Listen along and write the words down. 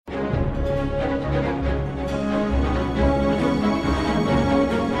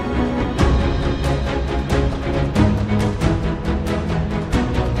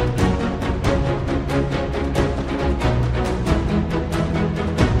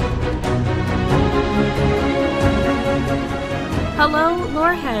Hello,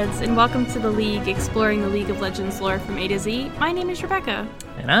 lore heads, and welcome to The League, exploring the League of Legends lore from A to Z. My name is Rebecca.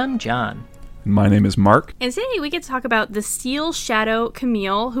 And I'm John. My name is Mark. And today we get to talk about the Steel Shadow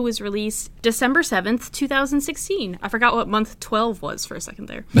Camille, who was released December 7th, 2016. I forgot what month 12 was for a second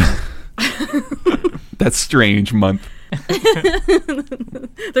there. That's strange month.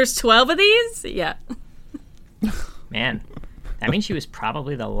 There's 12 of these? Yeah. Man, that means she was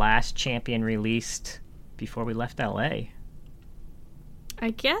probably the last champion released before we left LA. I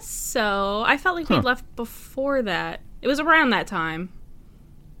guess so. I felt like we'd left before that. It was around that time.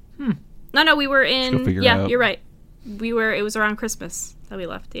 No, we were in... Yeah, you're right. It was around Christmas that we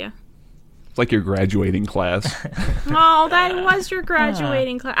left, yeah. It's like your graduating class. Oh, that was your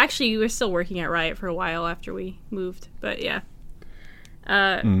graduating class. Actually, you were still working at Riot for a while after we moved, but yeah.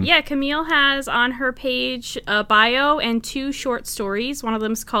 Yeah, Camille has on her page a bio and 2 short stories. One of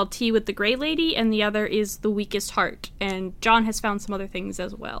them is called Tea with the Grey Lady, and the other is The Weakest Heart. And John has found some other things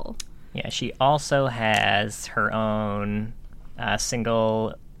as well. Yeah, she also has her own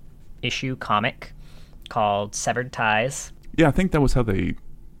single issue comic called Severed Ties. Yeah, I think that was how they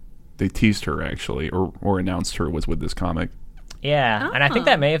teased her, actually, or announced her was with this comic. Yeah, and I think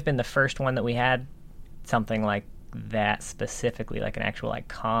that may have been the first one that we had something like that specifically, like an actual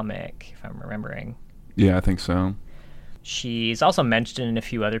comic, if I'm remembering. Yeah, I think so. She's also mentioned in a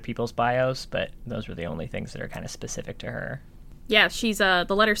few other people's bios, but those were the only things that are kind of specific to her. Yeah, she's the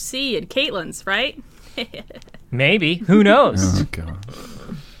letter C in Caitlyn's, right? Maybe. Who knows? Oh, God.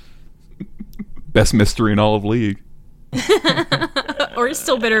 Best mystery in all of League. Or you're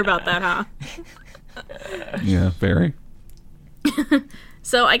still bitter about that, huh? Yeah, very.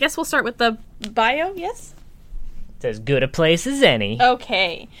 So I guess we'll start with the bio, yes? It's as good a place as any.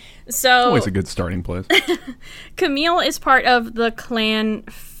 Okay. So Always a good starting place. Camille is part of the clan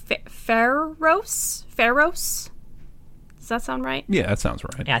Pharos? Pharos? Does that sound right? Yeah, that sounds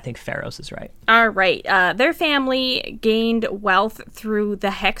right. Yeah, I think Pharos is right. All right. Their family gained wealth through the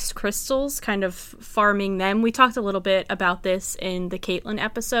Hex crystals, kind of farming them. We talked a little bit about this in the Caitlyn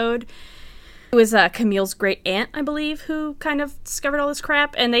episode. It was Camille's great aunt, I believe, who kind of discovered all this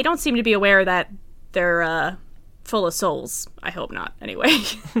crap, and they don't seem to be aware that they're full of souls. I hope not, anyway.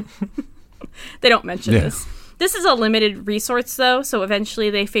 They don't mention this. This is a limited resource, though, so eventually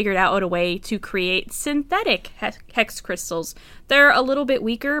they figured out a way to create synthetic hex crystals. They're a little bit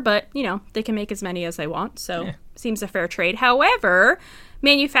weaker, but, they can make as many as they want, so seems a fair trade. However,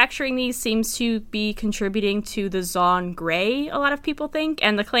 manufacturing these seems to be contributing to the Zaun Grey, a lot of people think,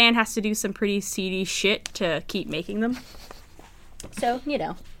 and the clan has to do some pretty seedy shit to keep making them. So,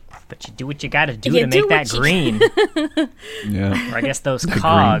 But you do what you gotta do to make that green. Yeah. Or I guess those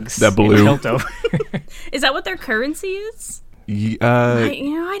cogs. That blue. Tilt over. Is that what their currency is? I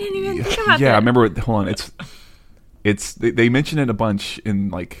didn't even think about that. Yeah, I remember. Hold on, it's they mention it a bunch in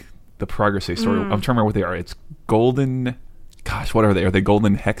the Progress Day story. I'm trying to remember what they are. It's golden. Gosh, what are they? Are they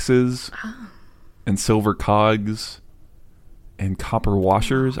golden hexes and silver cogs and copper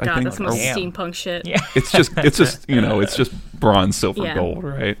washers? God, I think that's some steampunk shit. Yeah. it's just bronze, silver, gold,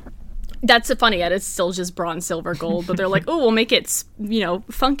 right? That's funny. It's still just bronze, silver, gold, but they're like, oh, we'll make it,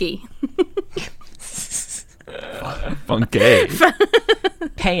 funky. Funky.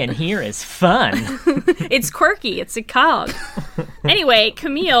 Paying here is fun. It's quirky. It's a cog. Anyway,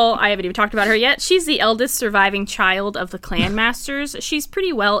 Camille, I haven't even talked about her yet. She's the eldest surviving child of the clan masters. She's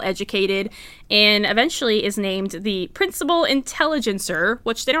pretty well educated and eventually is named the principal intelligencer,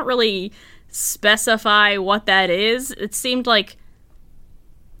 which they don't really specify what that is. It seemed like,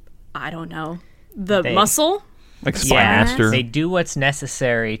 I don't know, muscle? Like Spy Master. They do what's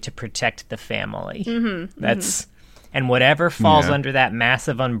necessary to protect the family. And whatever falls under that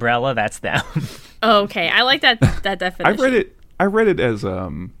massive umbrella, that's them. Okay, I like that definition. I read it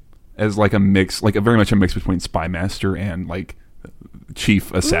as like a mix, very much a mix between Spy Master and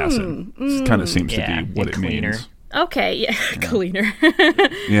Chief Assassin. Kind of seems to be what it means. Okay, yeah. Cleaner.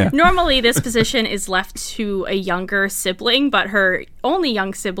 Yeah. Normally, this position is left to a younger sibling, but her only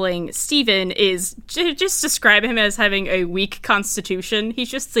young sibling, Steven, is just describe him as having a weak constitution.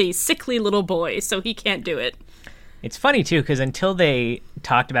 He's just a sickly little boy, so he can't do it. It's funny, too, because until they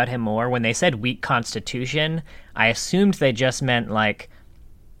talked about him more, when they said weak constitution, I assumed they just meant,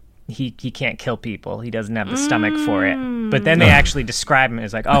 he can't kill people. He doesn't have the stomach for it. But then they actually describe him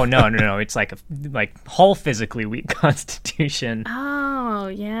as oh, no. It's a whole physically weak constitution. Oh,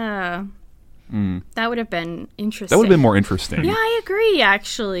 yeah. That would have been interesting. That would have been more interesting. Yeah, I agree,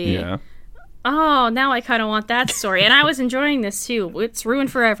 actually. Yeah. Oh, now I kind of want that story. And I was enjoying this, too. It's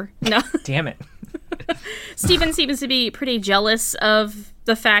ruined forever. No. Damn it. Steven seems to be pretty jealous of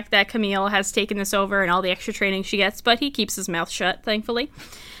the fact that Camille has taken this over and all the extra training she gets, but he keeps his mouth shut, thankfully.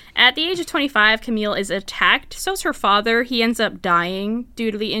 At the age of 25, Camille is attacked. So is her father. He ends up dying due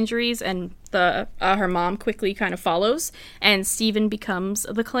to the injuries, and her mom quickly kind of follows. And Steven becomes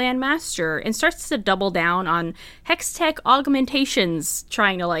the clan master and starts to double down on Hextech augmentations,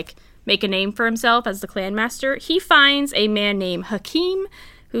 trying to, make a name for himself as the clan master. He finds a man named Hakeem,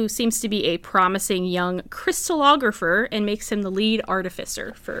 who seems to be a promising young crystallographer, and makes him the lead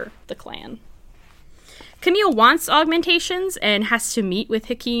artificer for the clan. Camille wants augmentations and has to meet with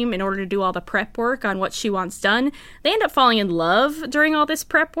Hakeem in order to do all the prep work on what she wants done. They end up falling in love during all this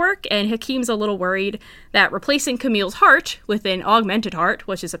prep work, and Hakeem's a little worried that replacing Camille's heart with an augmented heart,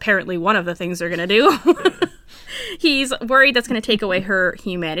 which is apparently one of the things they're going to do, he's worried that's going to take away her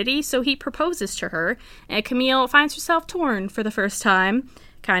humanity, so he proposes to her, and Camille finds herself torn for the first time,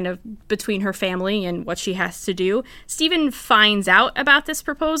 kind of between her family and what she has to do. Steven finds out about this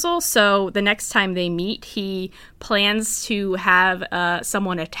proposal, so the next time they meet, he plans to have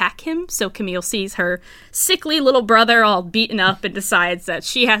someone attack him. So Camille sees her sickly little brother all beaten up and decides that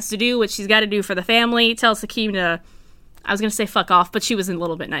she has to do what she's got to do for the family. Tells Hakeem to, I was going to say fuck off, but she was a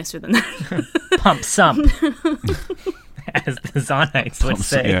little bit nicer than that. Pump sump. As the Zonites would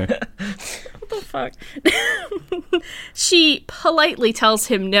say. Yeah. What the fuck? She politely tells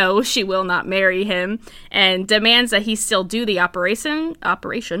him no, she will not marry him, and demands that he still do the operation.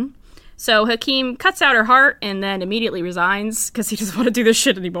 So Hakeem cuts out her heart and then immediately resigns because he doesn't want to do this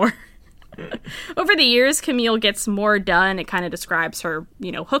shit anymore. Over the years, Camille gets more done. It kind of describes her,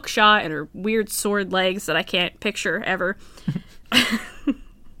 hook shot and her weird sword legs that I can't picture ever.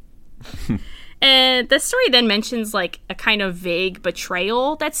 And the story then mentions, a kind of vague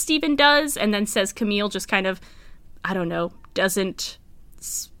betrayal that Steven does, and then says Camille just kind of, I don't know, doesn't...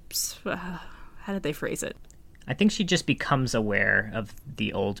 how did they phrase it? I think she just becomes aware of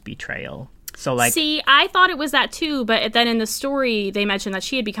the old betrayal. So, See, I thought it was that too, but then in the story, they mentioned that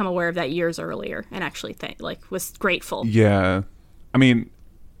she had become aware of that years earlier, and actually, was grateful. Yeah. I mean,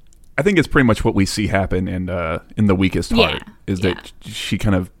 I think it's pretty much what we see happen in The Weakest Heart, that she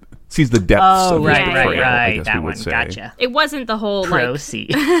kind of sees the depths of his betrayal, I guess that we would one, say. gotcha. It wasn't the whole,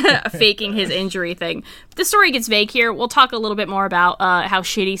 Proceed. faking his injury thing. The story gets vague here. We'll talk a little bit more about how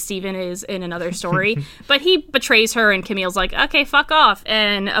shitty Steven is in another story. But he betrays her, and Camille's like, okay, fuck off,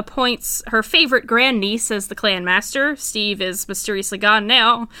 and appoints her favorite grandniece as the clan master. Steve is mysteriously gone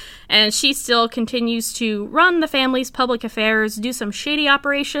now, and she still continues to run the family's public affairs, do some shady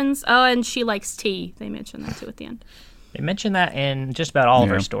operations, and she likes tea. They mention that, too, at the end. They mention that in just about all of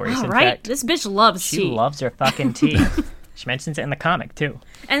her stories. Oh, in right? fact, This bitch loves she tea. loves her fucking tea. She mentions it in the comic, too.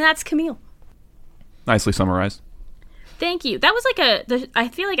 And that's Camille. Nicely summarized. Thank you. That was I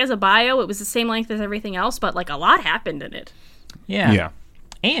feel like as a bio, it was the same length as everything else, but a lot happened in it. Yeah.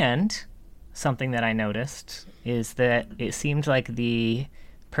 And something that I noticed is that it seemed like the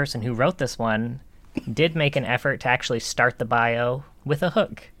person who wrote this one did make an effort to actually start the bio with a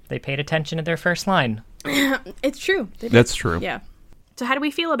hook. They paid attention to their first line. It's true. That's true. Yeah. So how do we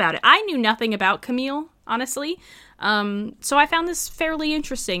feel about it? I knew nothing about Camille, honestly. So I found this fairly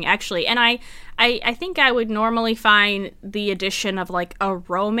interesting, actually. And I think I would normally find the addition of a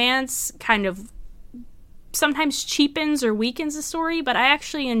romance kind of sometimes cheapens or weakens the story, but I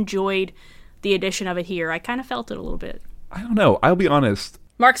actually enjoyed the addition of it here. I kind of felt it a little bit. I don't know. I'll be honest.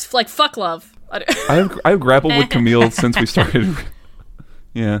 Mark's fuck love. I've grappled with Camille since we started.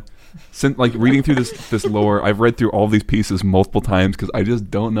 Yeah. Since reading through this lore, I've read through all these pieces multiple times because I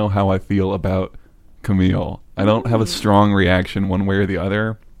just don't know how I feel about Camille. I don't have a strong reaction one way or the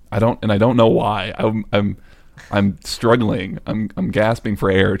other. I don't know why. I'm struggling. I'm gasping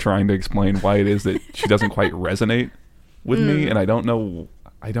for air trying to explain why it is that she doesn't quite resonate with me, and I don't know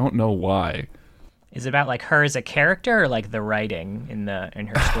why. Is it about her as a character or the writing in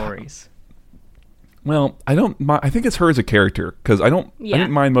her stories? Well, I think it's her as a character because I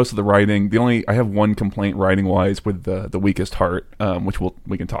didn't mind most of the writing. I have one complaint writing wise with the Weakest Heart, which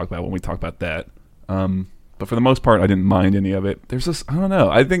we can talk about when we talk about that. But for the most part, I didn't mind any of it. There's just I don't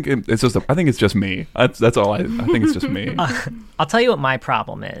know. I think I think it's just me. That's all. I think it's just me. I'll tell you what my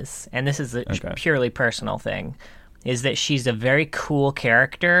problem is, and this is a purely personal thing, is that she's a very cool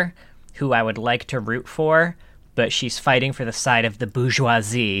character who I would like to root for, but she's fighting for the side of the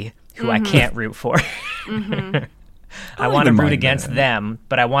bourgeoisie, who I can't root for. I want to root against them,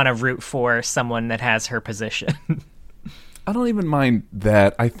 but I want to root for someone that has her position. I don't even mind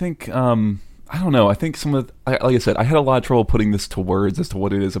that. I think, I don't know. I think like I said, I had a lot of trouble putting this to words as to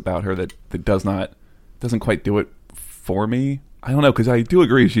what it is about her that doesn't quite do it for me. I don't know, because I do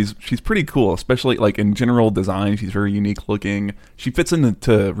agree she's pretty cool, especially like in general design. She's very unique looking. She fits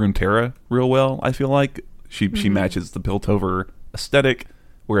into Runeterra real well. I feel like she matches the Piltover aesthetic,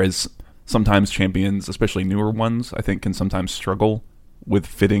 whereas sometimes champions, especially newer ones, I think can sometimes struggle with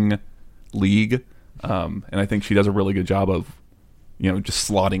fitting League. And I think she does a really good job of, just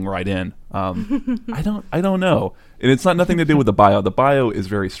slotting right in. I don't know, and it's not nothing to do with the bio. The bio is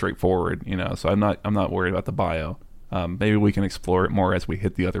very straightforward, so I'm not worried about the bio. Maybe we can explore it more as we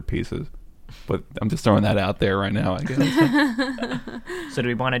hit the other pieces. But I'm just throwing that out there right now, I guess. So do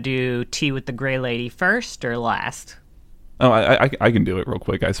we want to do Tea with the Grey Lady first or last? Oh, I can do it real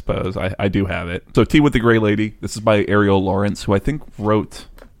quick, I suppose. I do have it. So Tea with the Grey Lady. This is by Ariel Lawrence, who I think wrote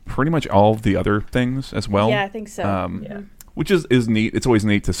pretty much all of the other things as well. Yeah, I think so. Yeah. Which is neat. It's always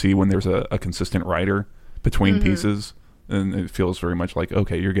neat to see when there's a consistent writer between pieces. And it feels very much like,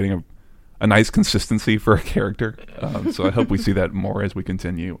 okay, you're getting a nice consistency for a character. So I hope we see that more as we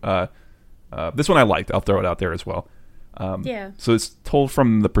continue. This one I liked. I'll throw it out there as well. Yeah. So it's told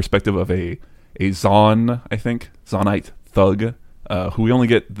from the perspective of a Zon, I think, Zonite thug, who we only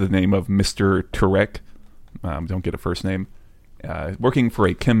get the name of Mr. Turek. Don't get a first name. Working for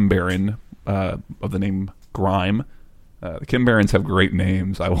a Kim Baron of the name Grime. The Kim Barons have great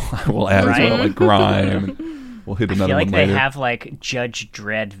names. I will add as well, like Grime. And we'll hit another one later. I feel like they have like Judge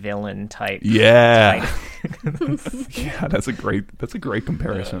Dredd villain type. Yeah. Yeah, that's a great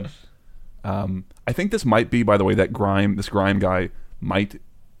comparison. I think this might be, by the way, this Grime guy might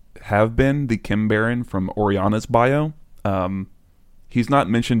have been the Kim Baron from Oriana's bio. He's not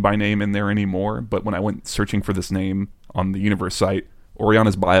mentioned by name in there anymore, but when I went searching for this name on the Universe site,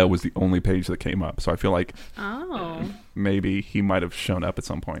 Oriana's bio was the only page that came up. So I feel like maybe he might have shown up at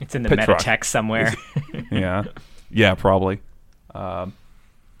some point. It's in the meta text somewhere. Yeah, probably.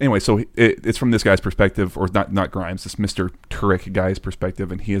 Anyway, so it's from this guy's perspective, or not Grimes, this Mr. Turek guy's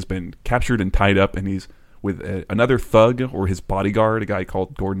perspective, and he has been captured and tied up, and he's with another thug or his bodyguard, a guy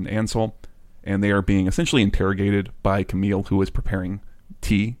called Gordon Ansel, and they are being essentially interrogated by Camille, who is preparing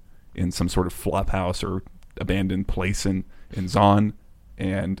tea in some sort of flop house or abandoned place in Zon,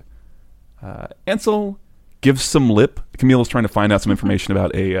 and Ansel gives some lip. Camille is trying to find out some information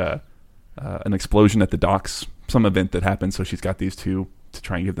about an explosion at the docks, some event that happened, so she's got these two to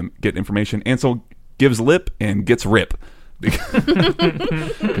try and get information. Ansel gives lip and gets rip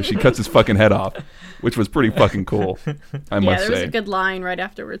because she cuts his fucking head off, which was pretty fucking cool, I must say. Yeah, there was a good line right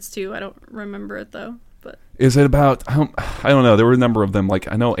afterwards too. I don't remember it though. But is it about, I don't know, there were a number of them.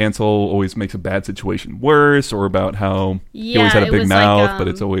 Like, I know Ansel always makes a bad situation worse, or about how he always had a big mouth, like, but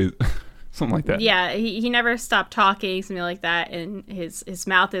it's always something like that. Yeah, he never stopped talking, something like that, and his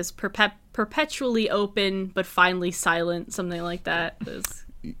mouth is perpetually open but finally silent, something like that, because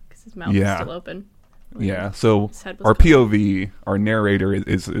his mouth is still open. Yeah, so our POV, our narrator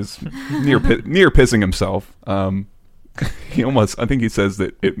is near pissing himself. I think he says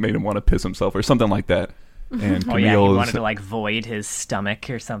that it made him want to piss himself or something like that. And Camille he wanted to like void his stomach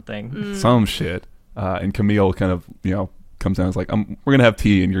or something. Some shit. And Camille kind of, comes down and is like, we're going to have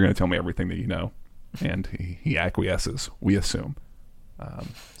tea and you're going to tell me everything that you know. And he acquiesces, we assume.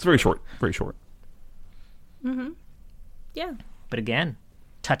 It's very short, very short. Mm-hmm. Yeah. But again,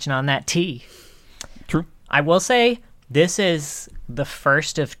 touching on that tea. True. I will say this is the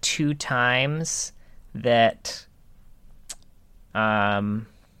first of 2 times that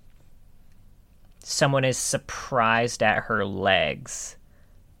someone is surprised at her legs.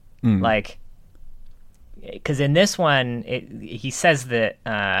 Like, because in this one, he says that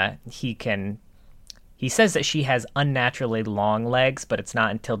he says that she has unnaturally long legs, but it's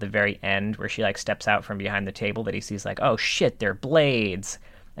not until the very end where she like steps out from behind the table that he sees like, oh shit, they're blades.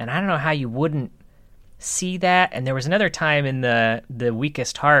 And I don't know how you wouldn't see that. And there was another time in the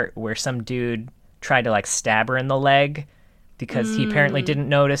Weakest Heart where some dude tried to like stab her in the leg because he apparently didn't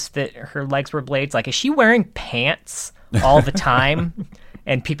notice that her legs were blades. Like, is she wearing pants all the time?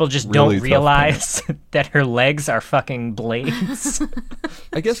 And people just really don't realize that her legs are fucking blades.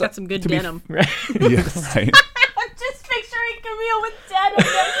 I guess She's got some good denim. Yeah, right. I'm just picturing Camille with denim.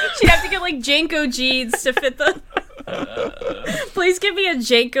 She'd have to get like Janko jeans to fit the... Please give me a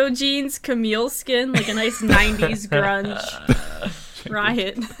Janko jeans Camille skin, like a nice 90s grunge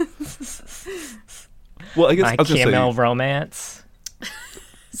riot. Well, I guess My I'll just camel say, romance.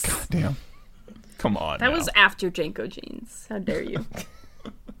 God damn. Come on. That now. was after Janko jeans. How dare you?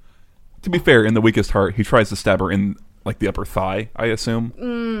 To be fair, in the Weakest Heart, he tries to stab her in like the upper thigh, I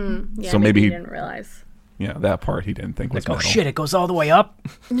assume. Yeah, so maybe he didn't realize. Yeah, that part he didn't think was Like, oh metal. shit, it goes all the way up.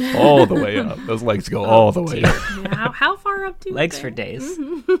 All the way up. Those legs go all the way up. Yeah, how far up do Legs they? for days.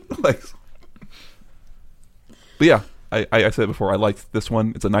 Legs. But yeah, I said before, I liked this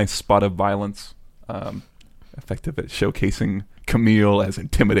one. It's a nice spot of violence, effective at showcasing Camille as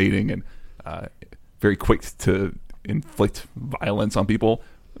intimidating and very quick to inflict violence on people.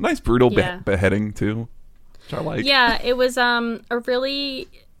 A nice brutal beheading too, which I like. Yeah, it was a really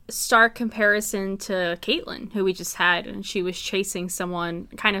stark comparison to Caitlin, who we just had, and she was chasing someone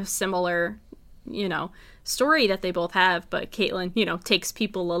kind of similar, story that they both have, but Caitlin, takes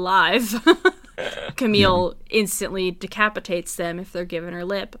people alive. Camille instantly decapitates them if they're given her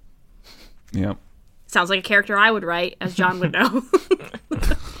lip. Yeah. Sounds like a character I would write, as John would know.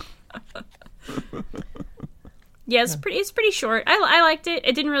 Yeah, it's pretty short. I liked it.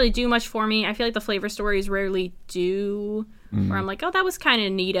 It didn't really do much for me. I feel like the flavor stories rarely do, where I'm like, oh, that was kind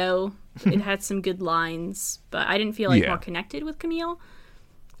of neato. It had some good lines, but I didn't feel like more connected with Camille,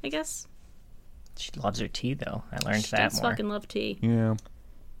 I guess. She loves her tea, though. I learned She that does more. fucking love tea. Yeah.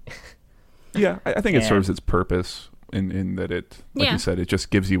 Yeah, I think it serves its purpose in that it, like you said, it just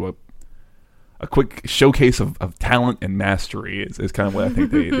gives you a quick showcase of talent and mastery is kind of what I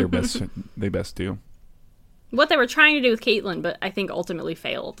think they best do. What they were trying to do with Caitlin, but I think ultimately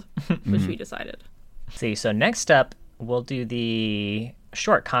failed, which we decided. See, so next up, we'll do the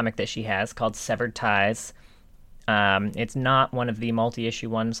short comic that she has called Severed Ties. It's not one of the multi-issue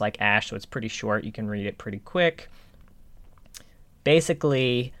ones like Ash, so it's pretty short. You can read it pretty quick.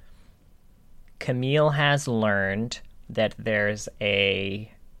 Basically, Camille has learned that there's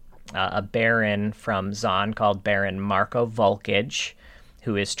a baron from Zon called Baron Marco Volkage,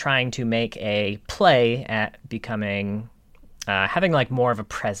 who is trying to make a play at becoming, having like more of a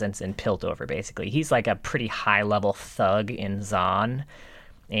presence in Piltover, basically. He's like a pretty high-level thug in Zon,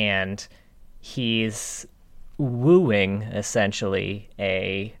 and he's wooing, essentially,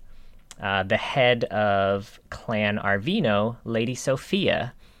 the head of Clan Arvino, Lady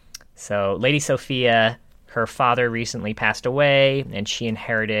Sophia. So Lady Sophia, her father recently passed away, and she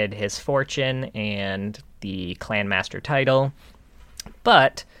inherited his fortune and the Clan Master title.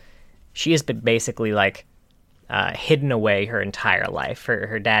 But she has been basically like hidden away her entire life.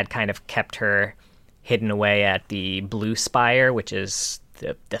 Her dad kind of kept her hidden away at the Blue Spire, which is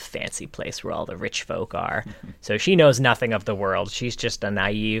the fancy place where all the rich folk are. So she knows nothing of the world. She's just a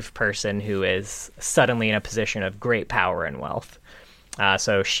naive person who is suddenly in a position of great power and wealth.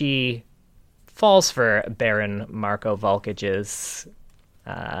 So she falls for Baron Marco Volkage's,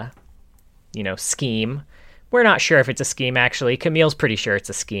 scheme. We're not sure if it's a scheme, actually. Camille's pretty sure it's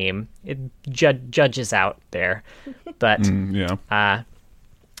a scheme. It judges out there. But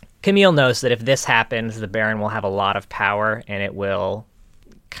Camille knows that if this happens, the Baron will have a lot of power, and it will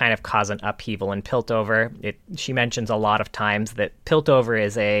kind of cause an upheaval in Piltover. She mentions a lot of times that Piltover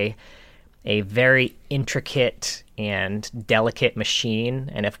is a very intricate and delicate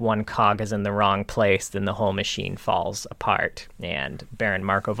machine, and if one cog is in the wrong place, then the whole machine falls apart. And Baron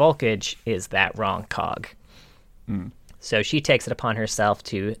Marco Volkage is that wrong cog. So she takes it upon herself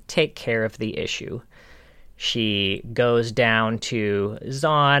to take care of the issue. She goes down to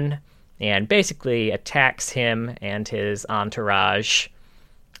Zon and basically attacks him and his entourage.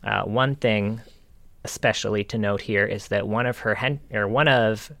 One thing especially to note here is that one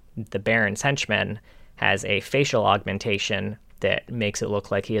of the Baron's henchmen has a facial augmentation that makes it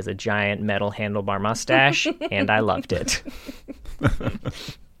look like he has a giant metal handlebar mustache, and I loved it.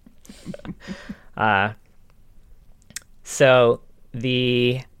 So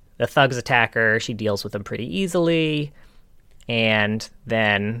the thugs attack her. She deals with them pretty easily, and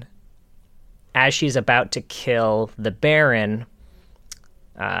then as she's about to kill the Baron,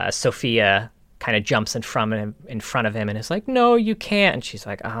 Sophia kind of jumps in front of him and is like, "No, you can't." And she's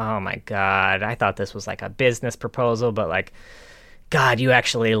like, "Oh my God, I thought this was like a business proposal, but like, God, you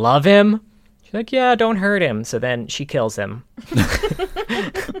actually love him?" She's like, "Yeah, don't hurt him." So then she kills him.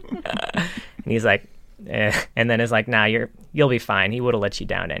 And he's like, and then is like, "Nah, you'll be fine. He would have let you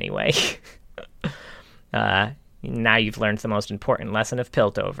down anyway." Now you've learned the most important lesson of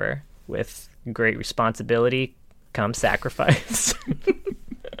Piltover. With great responsibility comes sacrifice.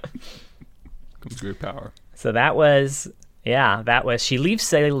 Comes great power. So that was she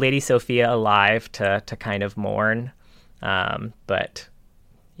leaves Lady Sophia alive to kind of mourn. But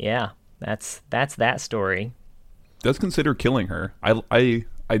yeah, that's that story. Does consider killing her. I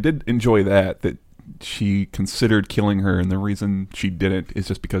did enjoy that she considered killing her, and the reason she didn't is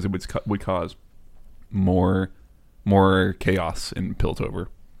just because it would cause more chaos in Piltover.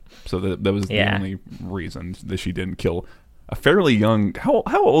 So that was the only reason that she didn't kill a fairly young. How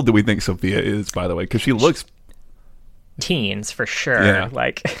old do we think Sophia is, by the way? Because she looks teens for sure. Yeah.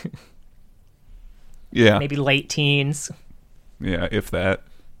 Like yeah, maybe late teens. Yeah, if that.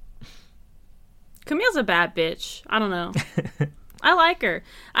 Camille's a bad bitch. I don't know. I like her.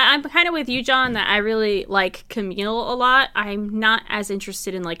 I'm kind of with you, John, that I really like Camille a lot. I'm not as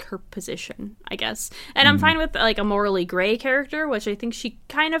interested in, like, her position, I guess. And I'm fine with, like, a morally gray character, which I think she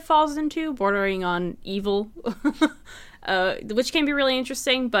kind of falls into, bordering on evil, which can be really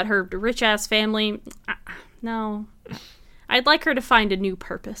interesting. But her rich-ass family, no. I'd like her to find a new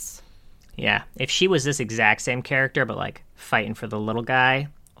purpose. Yeah, if she was this exact same character, but, like, fighting for the little guy,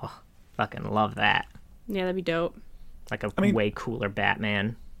 oh, fucking love that. Yeah, that'd be dope. Like way cooler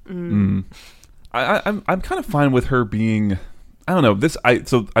Batman. I'm kind of fine with her being, I don't know,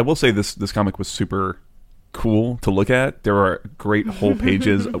 I will say this comic was super cool to look at. There are great whole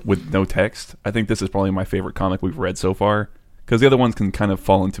pages with no text. I think this is probably my favorite comic we've read so far, because the other ones can kind of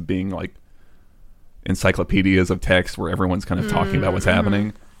fall into being like encyclopedias of text where everyone's kind of talking about what's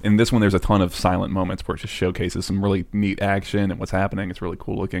happening. In this one, there's a ton of silent moments where it just showcases some really neat action and what's happening. It's really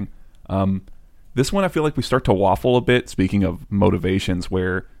cool looking. This one, I feel like we start to waffle a bit, speaking of motivations,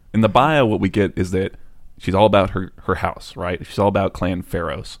 where in the bio, what we get is that she's all about her house, right? She's all about Clan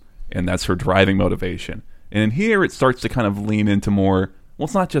Pharos, and that's her driving motivation. And in here, it starts to kind of lean into more, well,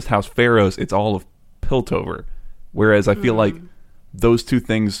 it's not just House Pharos, it's all of Piltover. Whereas I feel like those two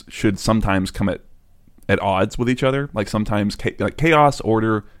things should sometimes come at odds with each other. Like sometimes like chaos,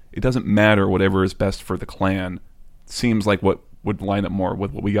 order, it doesn't matter, whatever is best for the clan seems like what would line up more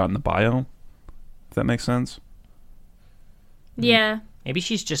with what we got in the bio. If that makes sense. Yeah. Maybe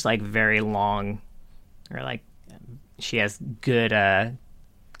she's just like very long, or like she has good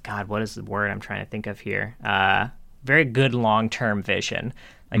God, what is the word I'm trying to think of here? Very good long-term vision.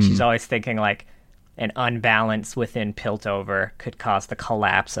 Like she's always thinking like an unbalance within Piltover could cause the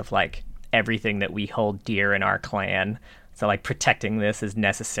collapse of like everything that we hold dear in our clan. So like protecting this is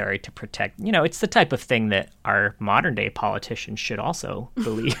necessary to protect, it's the type of thing that our modern day politicians should also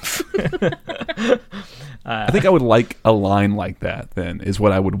believe. I think I would like a line like that then is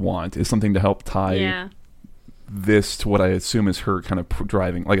what I would want, is something to help tie this to what I assume is her kind of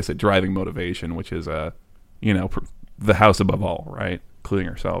driving, like I said, driving motivation, which is, the house above all, right? Including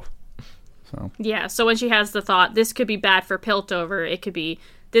herself. So yeah, so when she has the thought, this could be bad for Piltover,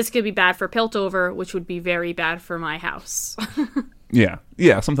 this could be bad for Piltover, which would be very bad for my house. yeah,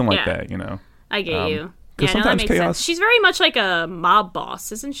 something like that, I get you. Yeah, no, sometimes that makes chaos. Sense. She's very much like a mob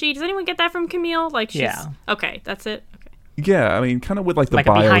boss, isn't she? Does anyone get that from Camille? Like, she's okay. That's it. Okay. Yeah, I mean, kind of with like the like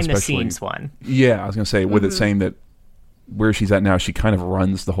bio, a behind especially. the scenes one. Yeah, I was gonna say with it saying that where she's at now, she kind of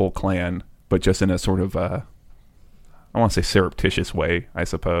runs the whole clan, but just in a sort of I want to say surreptitious way, I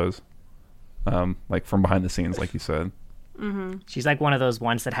suppose. Like from behind the scenes, like you said. She's like one of those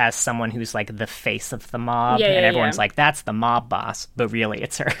ones that has someone who's like the face of the mob, and everyone's like, that's the mob boss, but really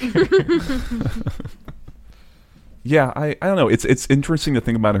it's her. Yeah, I don't know. It's interesting to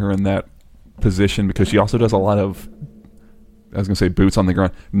think about her in that position, because she also does a lot of, I was going to say boots on the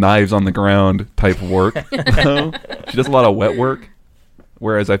ground, knives on the ground type work. She does a lot of wet work,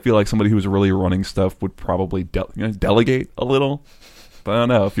 whereas I feel like somebody who's really running stuff would probably delegate a little. But I don't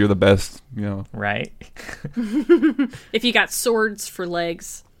know, if you're the best, Right. If you got swords for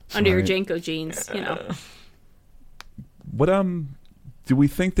legs under your Janko jeans, What do we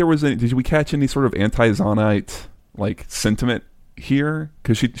think there was did we catch any sort of anti-Zonite like sentiment here?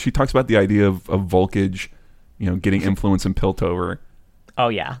 Because she talks about the idea of Volkage, getting influence in Piltover. Oh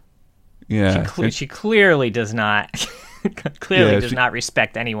yeah. Yeah. She clearly does not does not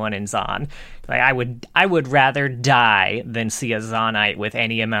respect anyone in Zon. Like I would rather die than see a Zonite with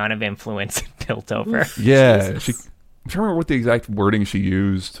any amount of influence in Piltover. Yeah, I'm trying to remember what the exact wording she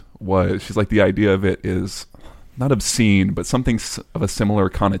used was. She's like, the idea of it is not obscene, but something of a similar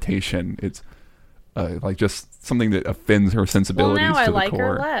connotation. It's like just something that offends her sensibilities. Well, now to I like the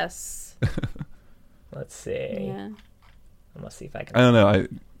core. her less. Let's see. Yeah. Let's see if I can. I don't know.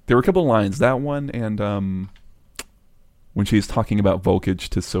 There were a couple of lines. That one and when she's talking about Volkage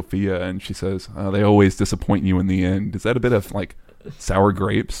to Sophia, and she says, "They always disappoint you in the end." Is that a bit of like sour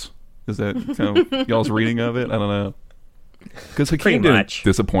grapes? Is that kind of y'all's reading of it? I don't know. Because Hakeem didn't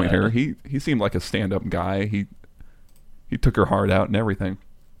disappoint her. He seemed like a stand-up guy. He took her heart out and everything.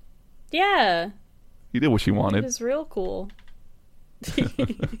 Yeah. He did what she wanted. It was real cool.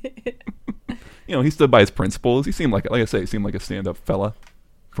 He stood by his principles. He seemed like I say, he seemed like a stand-up fella,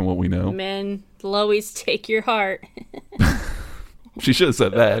 from what we know. Men will always take your heart. She should have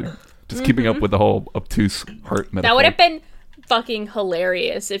said that. Just keeping up with the whole obtuse heart metaphor. That would have been fucking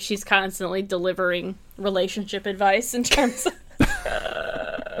hilarious if she's constantly delivering relationship advice in terms of...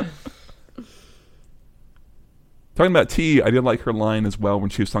 Talking about tea, I did like her line as well when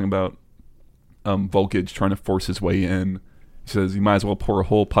she was talking about Volkage trying to force his way in. She says, "You might as well pour a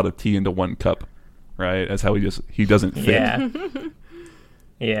whole pot of tea into one cup." right? That's how he doesn't fit. Yeah.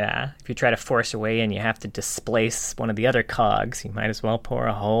 Yeah. If you try to force your way in, you have to displace one of the other cogs. You might as well pour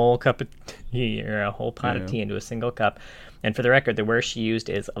a whole cup of tea or a whole pot of tea into a single cup. And for the record, the word she used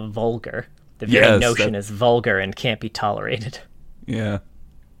is vulgar. The very notion is vulgar and can't be tolerated. Yeah.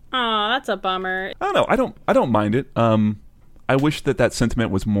 Oh, that's a bummer. I don't know. I don't mind it. I wish that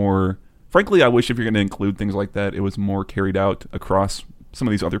sentiment was more. Frankly, I wish if you're going to include things like that, it was more carried out across some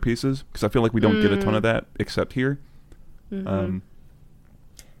of these other pieces, because I feel like we don't get a ton of that except here.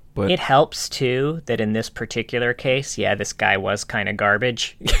 But it helps too that in this particular case, this guy was kind of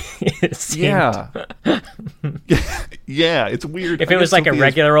garbage. Yeah, it's weird. If it was like a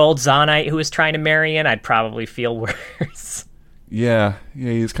regular old Zonite who was trying to marry in, I'd probably feel worse. Yeah,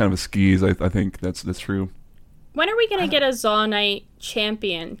 he's kind of a skis. I think that's true. When are we going to get a Zonite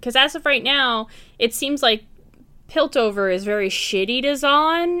champion? Because as of right now, it seems like Piltover is very shitty to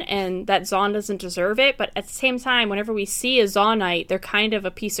Zon, and that Zon doesn't deserve it. But at the same time, whenever we see a Zonite, they're kind of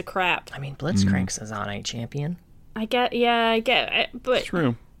a piece of crap. I mean, Blitzcrank's a Zonite champion. I get it, but it's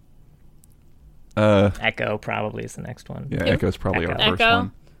true. Echo probably is the next one. Yeah, Echo's probably our first Echo?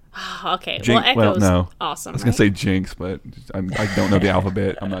 one. Okay, Echo's awesome. I was gonna say Jinx, but I don't know the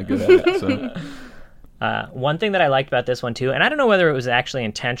alphabet. I'm not good at it. So. One thing that I liked about this one too, and I don't know whether it was actually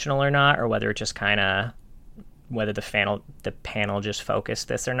intentional or not, or whether it just kind of whether the panel just focused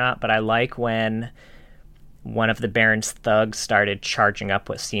this or not, but I like when one of the Baron's thugs started charging up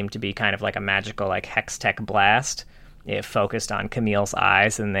what seemed to be kind of like a magical like Hextech blast. It focused on Camille's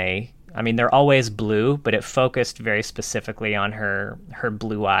eyes, and they're always blue, but it focused very specifically on her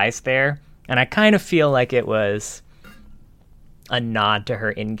blue eyes there. And I kind of feel like it was a nod to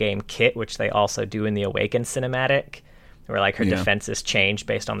her in-game kit, which they also do in the Awaken cinematic, where like her defenses change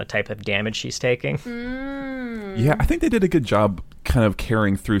based on the type of damage she's taking. Yeah, I think they did a good job kind of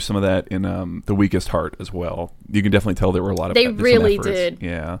carrying through some of that in The Weakest Heart as well. You can definitely tell there were a lot of They really did.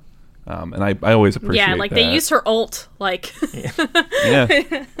 Yeah. And I always appreciate that. Yeah, like they use her ult, like... Yeah,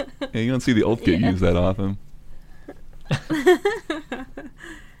 you don't see the ult get used that often.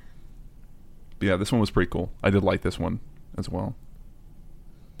 Yeah, this one was pretty cool. I did like this one as well.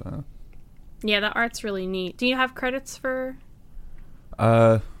 Yeah, the art's really neat. Do you have credits for...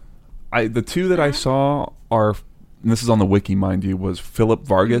 The two that I saw are, and this is on the wiki, mind you, was Philip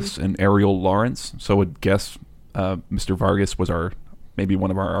Vargas and Ariel Lawrence. So I would guess Mr. Vargas was maybe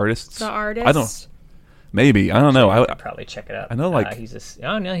one of our artists. The artist? I don't... Maybe. I don't know. I could probably check it out. I know, like... he's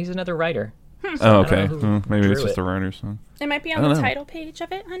another writer. So okay. Maybe it's just the writer. So. It might be on the title page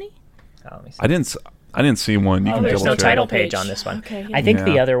of it, honey. Let me see. I didn't see one. You can there's no double check. title page on this one. Okay, I think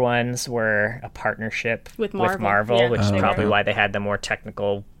the other ones were a partnership with Marvel, which is probably why they had the more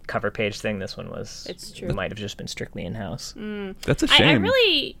technical cover page thing. This one was... It's true. It might have just been strictly in-house. That's a shame. I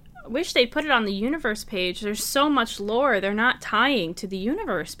really wish they'd put it on the universe page. There's so much lore they're not tying to the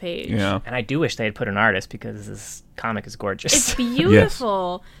universe page. Yeah. And I do wish they had put an artist, because this comic is gorgeous. It's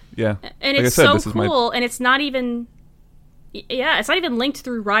beautiful. Yeah. And like it's I said, so cool, and it's not even... Yeah, it's not even linked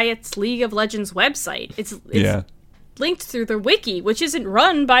through Riot's League of Legends website. It's linked through their wiki, which isn't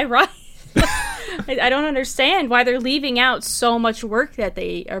run by Riot. I don't understand why they're leaving out so much work that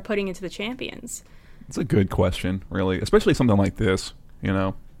they are putting into the champions. It's a good question, really, especially something like this.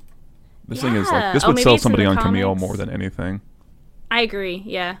 This thing is like this would maybe sell it's in somebody the on Camille comics. more than anything. I agree.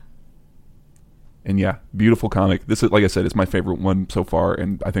 Yeah. And yeah, beautiful comic. This is, like I said, it's my favorite one so far,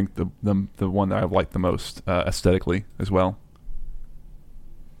 and I think the one that I've liked the most aesthetically as well.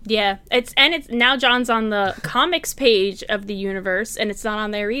 Yeah, it's now John's on the comics page of the universe, and it's not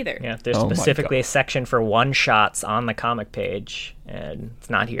on there either. Yeah, there's specifically a section for one-shots on the comic page, and it's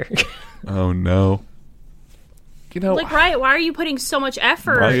not here. Oh no! Like Riot, why are you putting so much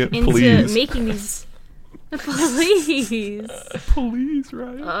effort Riot, into please. making these? Please,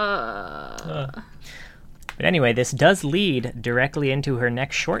 Riot. But anyway, this does lead directly into her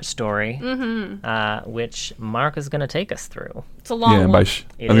next short story, which Mark is going to take us through. It's a long one.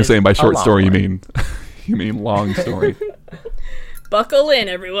 I'm just saying by short story you mean you mean long story. Buckle in,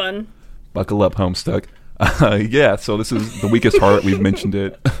 everyone. Buckle up, Homestuck. So this is The Weakest Heart. We've mentioned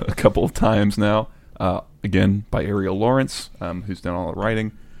it a couple of times now. Again, by Ariel Lawrence, who's done all the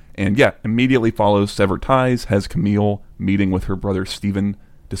writing. And immediately follows Severed Ties, has Camille meeting with her brother Steven,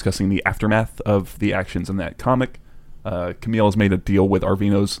 discussing the aftermath of the actions in that comic. Camille has made a deal with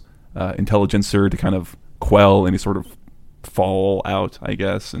Arvino's Intelligencer to kind of quell any sort of fallout, I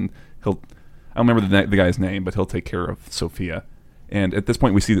guess. And I don't remember the guy's name, but he'll take care of Sophia. And at this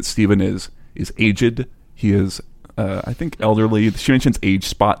point, we see that Steven is aged. He is, I think, elderly. She mentions age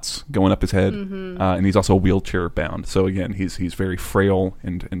spots going up his head, and he's also wheelchair bound. So again, he's very frail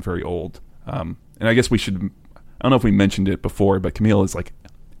and very old. And and I guess we should. I don't know if we mentioned it before, but Camille is like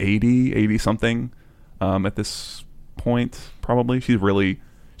 80 something at this point. Probably she's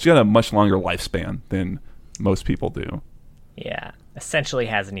got a much longer lifespan than most people do. Yeah, essentially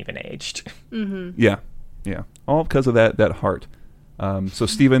hasn't even aged. Mm-hmm. Yeah, all because of that heart. So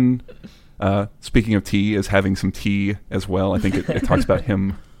Stephen, speaking of tea, is having some tea as well. I think it talks about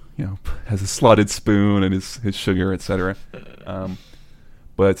him, has a slotted spoon and his sugar, etc.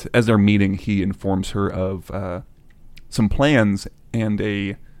 But as they're meeting, he informs her of some plans and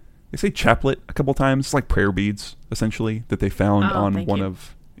they say chaplet a couple times. It's like prayer beads, essentially, that they found on one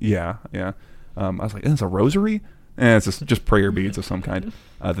of... Yeah. I was like, it's a rosary? It's just prayer beads of some kind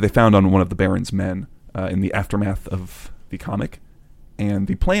that they found on one of the Baron's men in the aftermath of the comic. And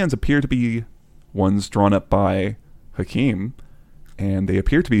the plans appear to be ones drawn up by Hakim, and they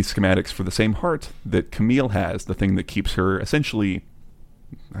appear to be schematics for the same heart that Camille has, the thing that keeps her essentially,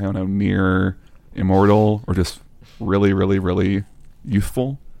 I don't know, near immortal or just really, really, really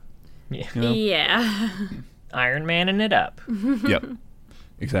youthful. Yeah. Yeah. Iron Man-ing it up. Yep.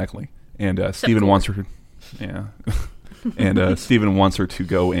 Exactly. And Stephen wants her... Yeah. And Stephen wants her to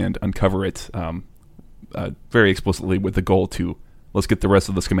go and uncover it very explicitly with the goal to, let's get the rest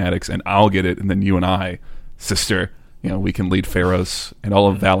of the schematics and I'll get it, and then you and I, sister, we can lead Pharos and all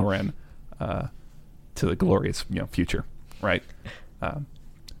of Valoran to the glorious future, right?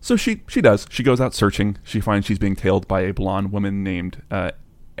 So she does. She goes out searching. She finds she's being tailed by a blonde woman named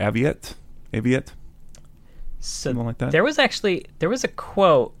Aviette, something like that. There was a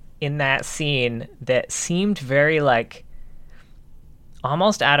quote in that scene that seemed very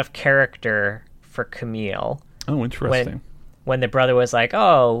almost out of character for Camille. Oh, interesting. When the brother was like,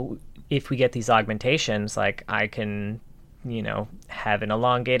 "Oh, if we get these augmentations, I can, have an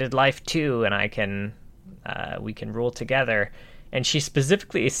elongated life too, and I can, we can rule together." And she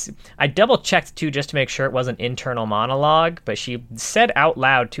specifically, I double checked too just to make sure it wasn't internal monologue, but she said out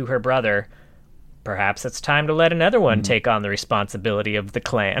loud to her brother, "Perhaps it's time to let another one take on the responsibility of the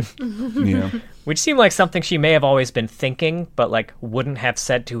clan." Yeah. Which seemed like something she may have always been thinking, but wouldn't have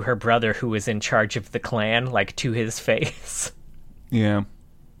said to her brother who was in charge of the clan, to his face. Yeah.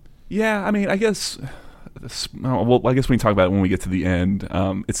 Yeah, I mean, I guess... Well, I guess we can talk about it when we get to the end.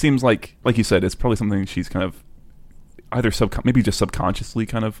 It seems like you said, it's probably something she's kind of either maybe just subconsciously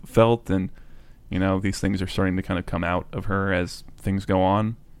kind of felt, and, these things are starting to kind of come out of her as things go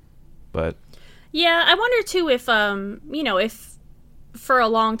on. But... Yeah, I wonder too if if for a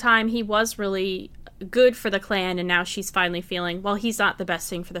long time he was really good for the clan, and now she's finally feeling, well, he's not the best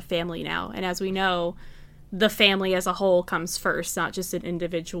thing for the family now. And as we know, the family as a whole comes first, not just an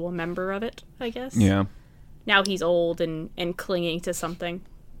individual member of it, I guess. Yeah. Now he's old and clinging to something.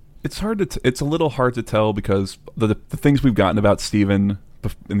 It's hard it's a little hard to tell because the things we've gotten about Stephen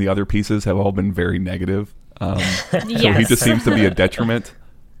in the other pieces have all been very negative. Yes. So he just seems to be a detriment.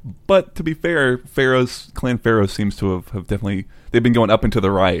 But to be fair, Clan Pharos seems to have definitely... They've been going up and to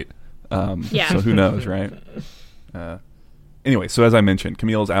the right. Yeah. So who knows, right? Anyway, so as I mentioned,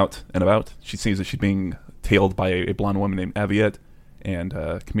 Camille's out and about. She sees that she's being tailed by a blonde woman named Aviette, and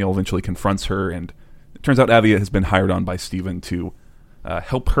Camille eventually confronts her, and it turns out Aviette has been hired on by Stephen to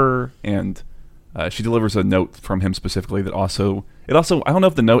help her, and she delivers a note from him specifically that also... I don't know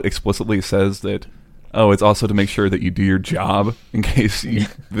if the note explicitly says that, it's also to make sure that you do your job in case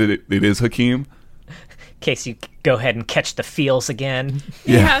that it is Hakim. In case you go ahead and catch the feels again.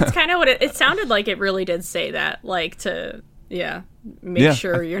 Yeah, it's kind of what it sounded like. It really did say that, to make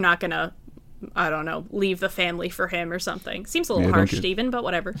sure you're not gonna, I don't know, leave the family for him or something. Seems a little harsh, Stephen, but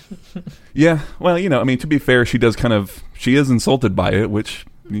whatever. Yeah, well, to be fair, she is insulted by it, which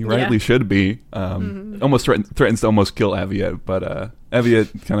you rightly should be. Almost threatens to almost kill Aviette, but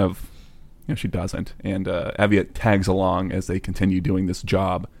Aviette kind of, she doesn't, and Aviette tags along as they continue doing this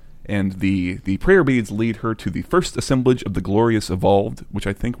job. And the prayer beads lead her to the first assemblage of the Glorious Evolved, which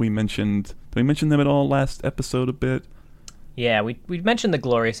I think we mentioned. Did we mention them at all last episode a bit? Yeah, we mentioned the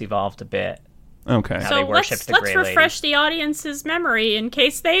Glorious Evolved a bit. Okay. So let's refresh the audience's memory in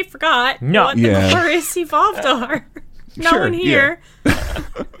case they forgot what the Glorious Evolved are. No one here. Yeah.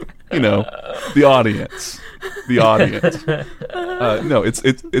 The audience. No,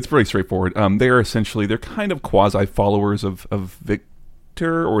 it's pretty straightforward. They're kind of quasi followers of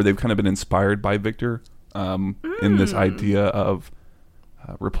Victor, or they've kind of been inspired by Victor in this idea of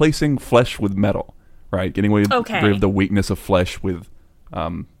replacing flesh with metal, right? Getting rid of the weakness of flesh with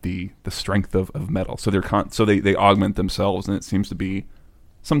the strength of metal. So they augment themselves, and it seems to be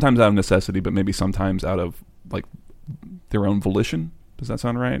sometimes out of necessity, but maybe sometimes out of their own volition. Does that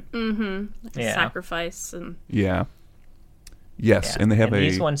sound right? Mm-hmm. Sacrifice and... Yeah. Yes, Yeah. and they have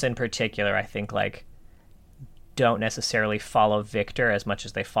these ones in particular, I think, like, don't necessarily follow Victor as much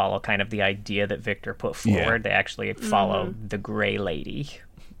as they follow kind of the idea that Victor put forward. They actually follow the Gray Lady.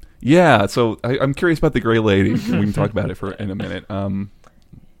 Yeah, so I'm curious about the Gray Lady. We can talk about it in a minute.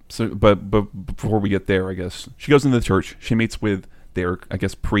 But before we get there, I guess she goes into the church. She meets with their, I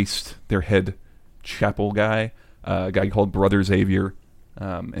guess, priest, their head chapel guy, a guy called Brother Xavier,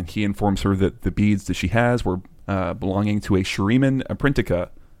 and he informs her that the beads that she has were belonging to a Shuriman Aprintica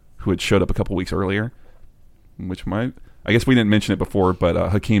who had showed up a couple weeks earlier. Which I guess we didn't mention it before, but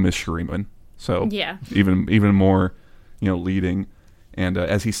Hakim is Shuriman, so yeah, even more, leading. And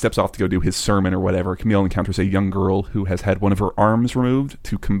as he steps off to go do his sermon or whatever, Camille encounters a young girl who has had one of her arms removed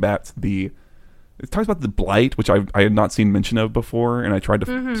to combat it talks about the blight, which I had not seen mention of before, and I tried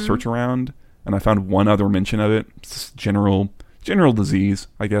to search around, and I found one other mention of it. It's just general disease,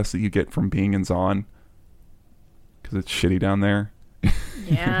 I guess, that you get from being in Zon, because it's shitty down there.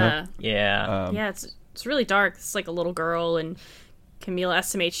 Yeah. Yeah. Yeah, it's really dark. It's like a little girl, and Camille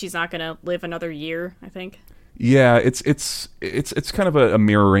estimates she's not going to live another year, I think. Yeah, it's kind of a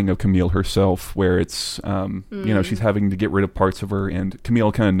mirroring of Camille herself, where it's she's having to get rid of parts of her, and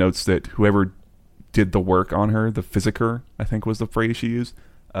Camille kind of notes that whoever did the work on her, the physiker, I think was the phrase she used,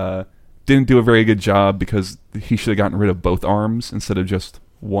 didn't do a very good job, because he should have gotten rid of both arms instead of just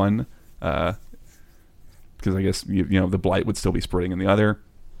one, because I guess the blight would still be spreading in the other.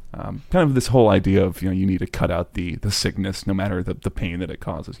 Kind of this whole idea of you need to cut out the sickness, no matter the pain that it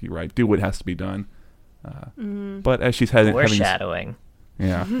causes you, right? Do what has to be done. But as she's having foreshadowing,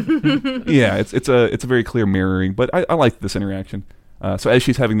 yeah, it's a very clear mirroring. But I like this interaction. So as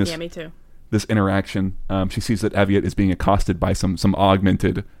she's having this, yeah, me too. This interaction, she sees that Aviette is being accosted by some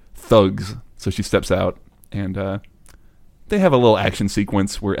augmented thugs. So she steps out, and they have a little action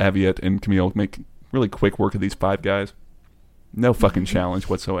sequence where Aviette and Camille make really quick work of these 5 guys. No fucking challenge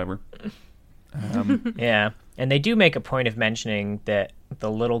whatsoever. Yeah, and they do make a point of mentioning that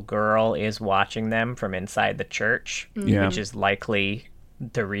the little girl is watching them from inside the church, which is likely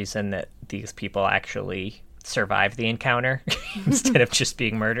the reason that these people actually survived the encounter instead of just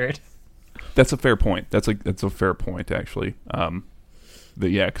being murdered. That's a fair point. That's a fair point, actually.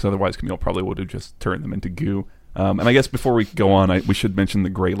 Because otherwise Camille probably would have just turned them into goo. And I guess before we go on, we should mention the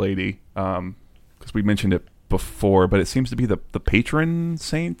Gray Lady, because we mentioned it before, but it seems to be the patron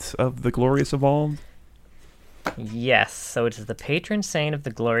saint of the Glorious Evolved. Yes, so it is the patron saint of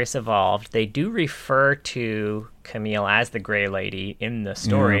the Glorious Evolved. They do refer to Camille as the Gray Lady in the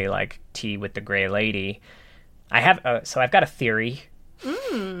story, like tea with the Gray Lady. I've got a theory.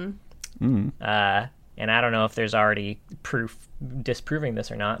 And I don't know if there's already proof disproving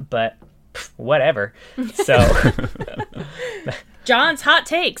this or not, but whatever. So John's hot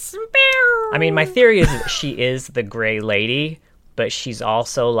takes. I mean, my theory is that she is the Gray Lady, but she's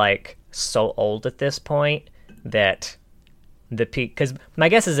also like so old at this point that because my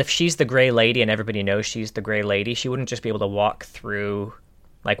guess is if she's the Gray Lady and everybody knows she's the Gray Lady, she wouldn't just be able to walk to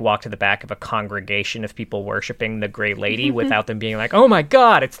the back of a congregation of people worshiping the Gray Lady without them being like, oh my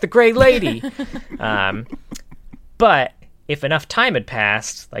God, it's the Gray Lady. But if enough time had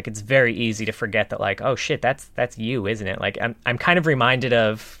passed, like, it's very easy to forget that, like, oh shit, that's you, isn't it? Like, I'm kind of reminded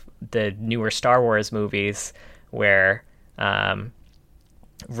of the newer Star Wars movies where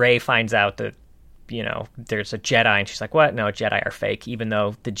Rey finds out that, there's a Jedi, and she's like, what? No, Jedi are fake, even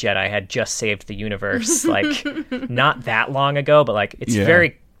though the Jedi had just saved the universe, like, not that long ago, but, like, it's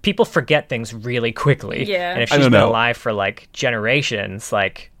very... People forget things really quickly. Yeah. And if she's been alive for, like, generations,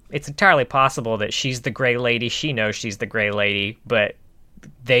 like, it's entirely possible that she's the Gray Lady, she knows she's the Gray Lady, but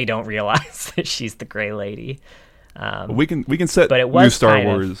they don't realize that she's the Gray Lady. We can set new Star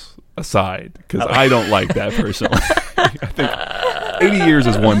Wars aside, because I don't like that personally. I think 80 years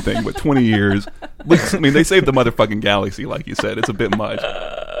is one thing, but 20 years... I mean, they saved the motherfucking galaxy, like you said. It's a bit much.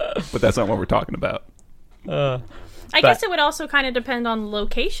 But that's not what we're talking about. I guess it would also kind of depend on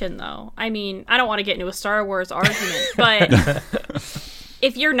location, though. I mean, I don't want to get into a Star Wars argument, but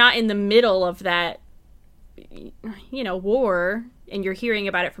if you're not in the middle of that, war, and you're hearing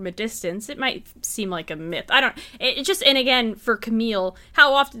about it from a distance, it might seem like a myth. And again, for Camille,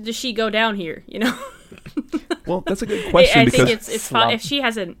 how often does she go down here, Well, that's a good question. I think it's fine if she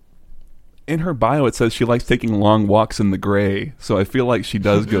hasn't. In her bio, it says she likes taking long walks in the gray, so I feel like she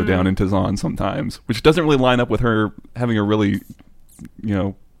does go down into Zon sometimes, which doesn't really line up with her having a really,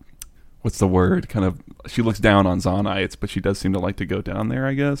 what's the word? Kind of, she looks down on Zonites, but she does seem to like to go down there,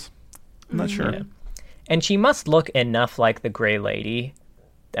 I guess. I'm not sure. Yeah. And she must look enough like the Gray Lady.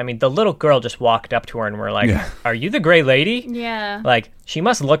 I mean, the little girl just walked up to her and were like, are you the Gray Lady? Yeah. Like, she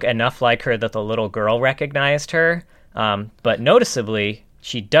must look enough like her that the little girl recognized her. But noticeably,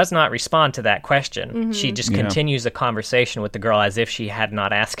 she does not respond to that question. Mm-hmm. She just continues a conversation with the girl as if she had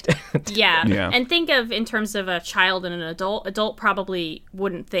not asked it. Yeah. Yeah. And think of, in terms of a child and an adult probably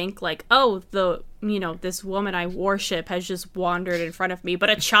wouldn't think like, oh, this woman I worship has just wandered in front of me,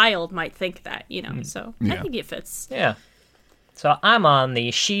 but a child might think that, so I think it fits. Yeah. So I'm on the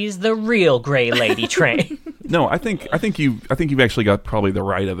she's the real gray lady train. No, I think you've actually got probably the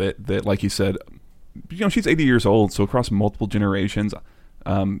right of it. That, like you said, she's 80 years old, so across multiple generations,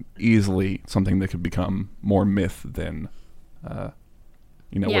 easily something that could become more myth than,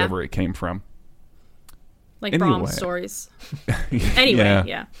 wherever it came from. Like Anyway. Brahms stories. Anyway,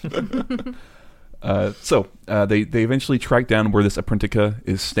 yeah. So they eventually track down where this Aprintica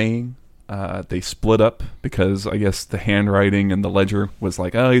is staying. They split up because I guess the handwriting and the ledger was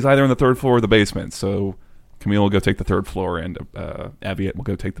like, oh, he's either on the third floor or the basement. So Camille will go take the third floor, and Aviette will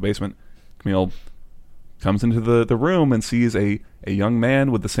go take the basement. Camille comes into the room and sees a young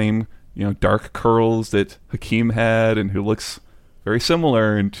man with the same dark curls that Hakeem had, and who looks very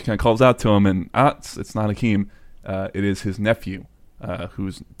similar. And she kind of calls out to him, and it's not Hakeem. It is his nephew.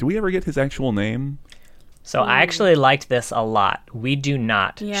 Do we ever get his actual name? So I actually liked this a lot. We do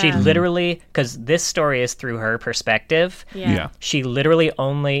not. Yeah. She literally, because this story is through her perspective. Yeah. She literally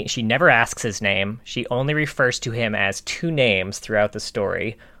she never asks his name. She only refers to him as two names throughout the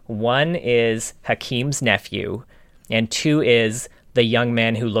story. One is Hakeem's nephew, and two is the young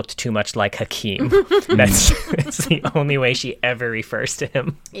man who looked too much like Hakeem. That's the only way she ever refers to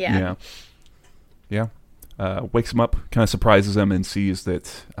him. Yeah. Wakes him up, kind of surprises him, and sees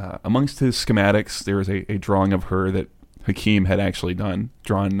that amongst his schematics there is a drawing of her that Hakeem had actually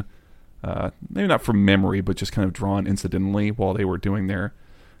drawn maybe not from memory, but just kind of drawn incidentally while they were doing their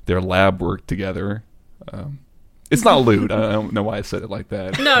lab work together. It's not lewd. I don't know why I said it like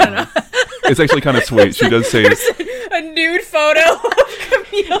that. No. It's actually kind of sweet. She does say, A nude photo of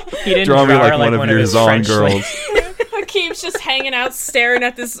Camille. He didn't draw me her like one of your his Zon French girls. Hakeem's just hanging out staring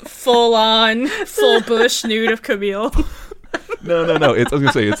at this full bush nude of Camille. No. I was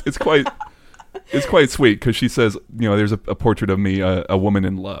gonna say it's quite sweet because she says, there's a portrait of me, a woman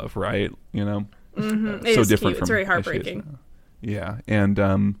in love, right? Mm-hmm. So It's different cute. from It's very as she is heartbreaking. now. Yeah,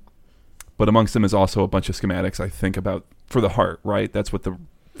 and but amongst them is also a bunch of schematics. I think about for the heart, right? That's what the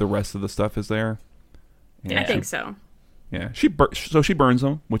rest of the stuff is there. I think so. Yeah, she burns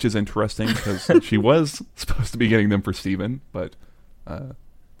them, which is interesting because she was supposed to be getting them for Steven, but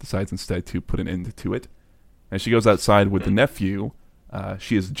decides instead to put an end to it. As she goes outside with the nephew,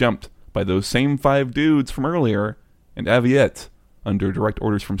 she is jumped by those same 5 dudes from earlier and Aviette under direct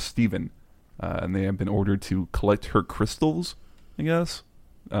orders from Steven. And they have been ordered to collect her crystals, I guess.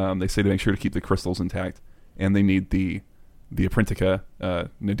 They say to make sure to keep the crystals intact, and they need the Aprintica,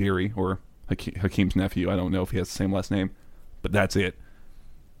 Nadiri, or Hakeem's nephew. I don't know if he has the same last name, but that's it.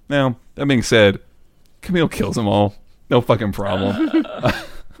 Now, that being said, Camille kills them all. No fucking problem.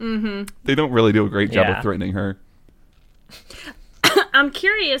 Mm-hmm. They don't really do a great job of threatening her. I'm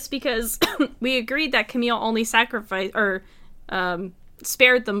curious because we agreed that Camille only sacrificed or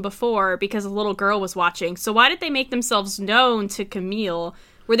spared them before because a little girl was watching. So why did they make themselves known to Camille?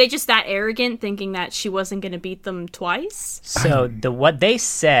 Were they just that arrogant, thinking that she wasn't going to beat them twice? So what they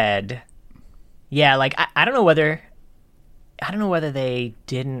said, like I don't know whether they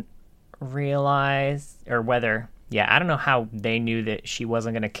didn't realize or whether. Yeah, I don't know how they knew that she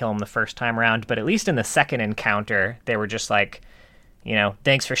wasn't going to kill him the first time around, but at least in the second encounter, they were just like,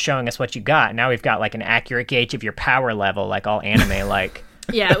 thanks for showing us what you got. Now we've got like an accurate gauge of your power level, like all anime-like.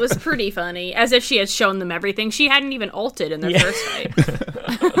 Yeah, it was pretty funny. As if she had shown them everything. She hadn't even ulted in their first fight.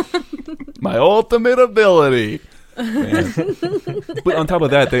 My ultimate ability. But on top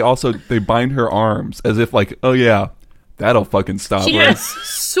of that, they bind her arms as if like, oh yeah, that'll fucking stop she her. has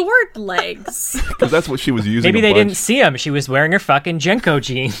sword legs. Because that's what she was using. Maybe they didn't see him. She was wearing her fucking Jenko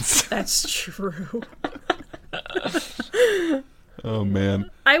jeans. That's true. Oh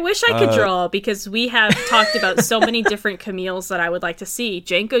man. I wish I could draw because we have talked about so many different Camilles that I would like to see.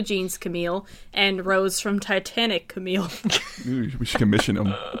 Jenko Jeans Camille and Rose from Titanic Camille. We should commission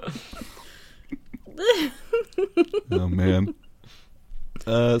them. Oh man.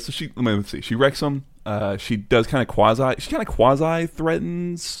 So let's see. She wrecks him. She does kind of quasi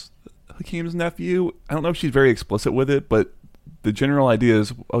threatens Hakeem's nephew. I don't know if she's very explicit with it, but the general idea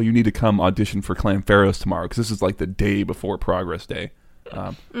is, you need to come audition for Clan Pharaohs tomorrow because this is like the day before Progress Day,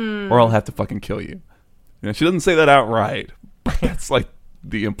 or I'll have to fucking kill you. She doesn't say that outright, but that's like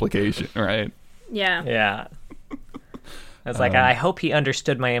the implication, right? Yeah. Yeah. I was like, I hope he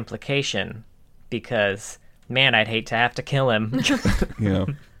understood my implication because, man, I'd hate to have to kill him. Yeah.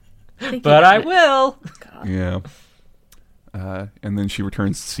 But I will. Yeah. and then she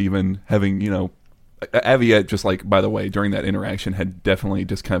returns to Steven, having, Aviette, just like, by the way, during that interaction, had definitely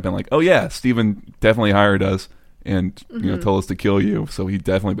just kind of been like, oh yeah, Steven definitely hired us and told us to kill you, so he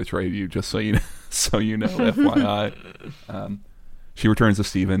definitely betrayed you, just so you know, FYI. She returns to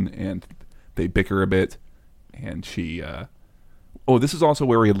Steven, and they bicker a bit, and she this is also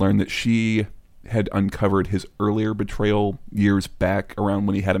where we had learned that she had uncovered his earlier betrayal years back, around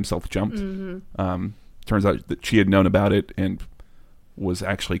when he had himself jumped. Turns out that she had known about it and was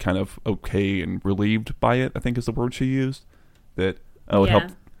actually kind of okay and relieved by it, I think is the word she used. That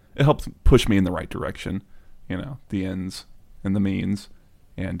it helped push me in the right direction, the ends and the means,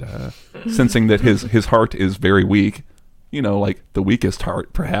 and sensing that his heart is very weak, like the weakest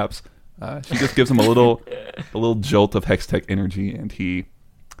heart perhaps, she just gives him a little jolt of Hextech energy, and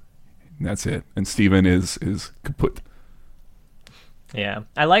that's it. And Steven is kaput. Yeah,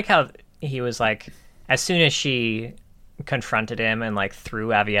 I like how he was like, as soon as she confronted him and like threw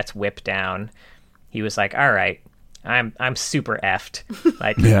Aviette's whip down, he was like, all right, I'm super effed.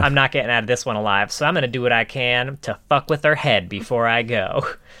 Like, I'm not getting out of this one alive, so I'm going to do what I can to fuck with her head before I go.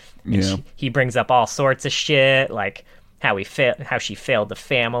 He brings up all sorts of shit, like how she failed the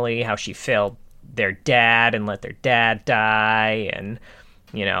family, how she failed their dad and let their dad die, and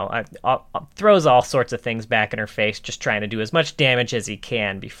throws all sorts of things back in her face, just trying to do as much damage as he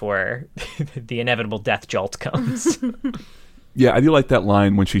can before the inevitable death jolt comes. Yeah, I do like that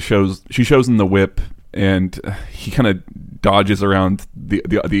line when she shows him the whip, and he kind of dodges around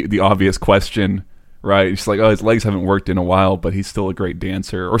the obvious question, right? She's like, oh, his legs haven't worked in a while, but he's still a great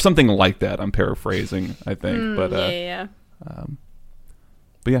dancer, or something like that. I'm paraphrasing, I think. But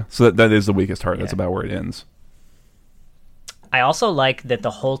yeah, so that is the weakest heart. Yeah. That's about where it ends. I also like that the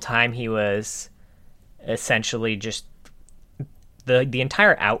whole time he was essentially just the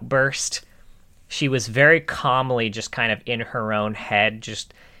entire outburst, she was very calmly just kind of in her own head.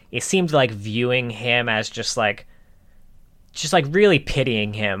 Just, it seemed like viewing him as just like really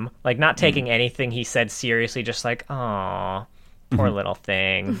pitying him, like not taking anything he said seriously, just like, aw, poor little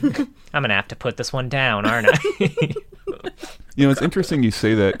thing. I'm gonna have to put this one down, aren't I? It's interesting you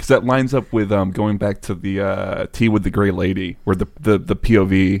say that, because that lines up with going back to the Tea with the Grey Lady, where the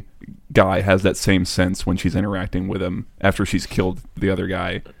POV guy has that same sense when she's interacting with him after she's killed the other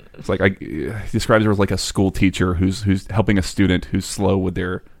guy. It's like, he describes her as like a school teacher who's helping a student who's slow with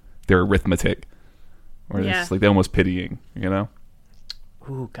their arithmetic, or it's like they're almost pitying,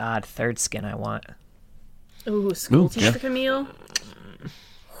 Ooh, God, third skin I want. Ooh, school teacher Camille.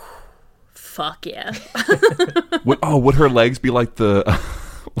 Fuck yeah. Would her legs be like the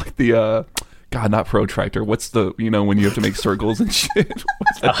God, not protractor. What's the, when you have to make circles and shit?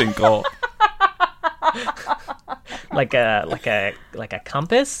 What's that thing called? like a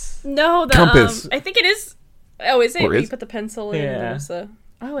compass? No, the compass. I think it is. Oh, is it? Where you put the pencil in? Yeah. It's called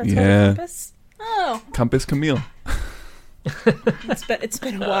a compass. Oh, Compass Camille. It's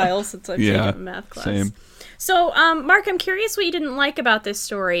been a while since I've taken math class. Same. So, Mark, I'm curious what you didn't like about this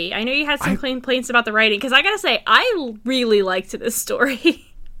story. I know you had some complaints about the writing, because I gotta say, I really liked this story.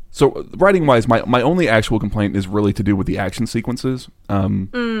 So, writing-wise, my only actual complaint is really to do with the action sequences.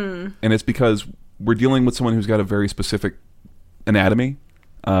 And it's because we're dealing with someone who's got a very specific anatomy,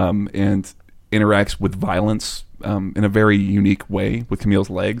 and interacts with violence in a very unique way with Camille's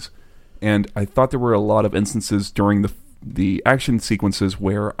legs. And I thought there were a lot of instances during the action sequences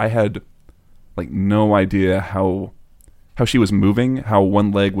where I had like no idea how she was moving, how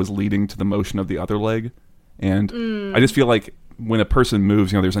one leg was leading to the motion of the other leg. And I just feel like when a person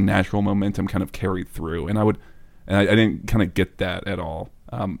moves, there's a natural momentum kind of carried through, and I didn't kind of get that at all.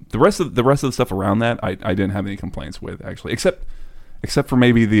 The rest of the stuff around that, I didn't have any complaints with, actually, except for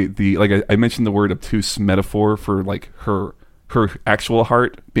maybe the like I mentioned the word obtuse metaphor for like her actual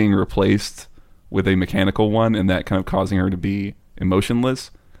heart being replaced with a mechanical one, and that kind of causing her to be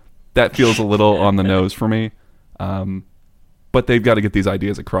emotionless. That feels a little on the nose for me. But they've got to get these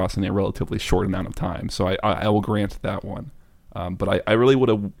ideas across in a relatively short amount of time, so I will grant that one. But I really would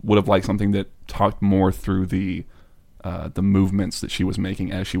have liked something that talked more through the movements that she was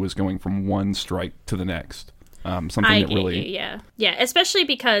making as she was going from one strike to the next. Especially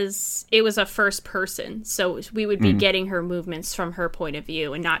because it was a first person, so we would be getting her movements from her point of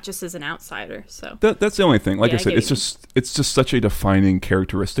view and not just as an outsider. So that's the only thing. Like I said, it's just such a defining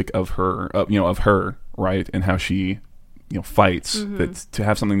characteristic of her, of her, right, and how she fights, that to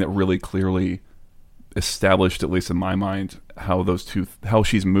have something that really clearly established, at least in my mind, how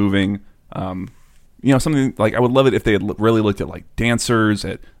she's moving. Something like, I would love it if they had really looked at like dancers,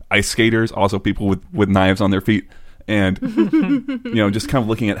 at ice skaters, also people with knives on their feet, And, just kind of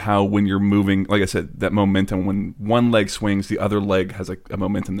looking at how when you're moving, like I said, that momentum, when one leg swings, the other leg has a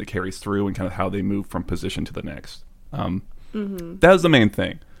momentum that carries through, and kind of how they move from position to the next. That was the main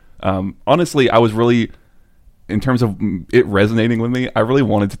thing. Honestly, I was really, in terms of it resonating with me, I really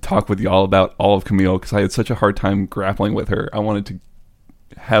wanted to talk with y'all about all of Camille, because I had such a hard time grappling with her. I wanted to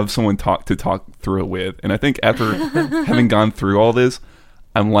have someone talk through it with. And I think after having gone through all this,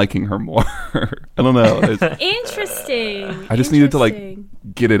 I'm liking her more. I don't know. Interesting. I just needed to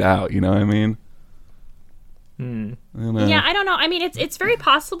get it out. You know what I mean? I don't know. Yeah, I don't know. I mean, it's very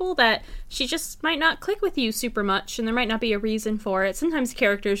possible that she just might not click with you super much, and there might not be a reason for it. Sometimes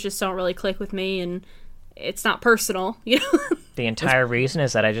characters just don't really click with me, and it's not personal. The entire reason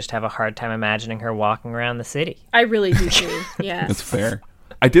is that I just have a hard time imagining her walking around the city. I really do too. Yeah, that's fair.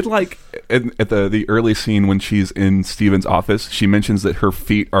 I did like at the early scene when she's in Steven's office, she mentions that her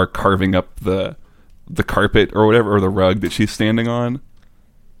feet are carving up the carpet or whatever, or the rug that she's standing on.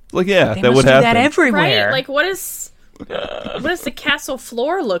 Like, yeah, they that must would do happen. that everywhere. Right? Like, what does the castle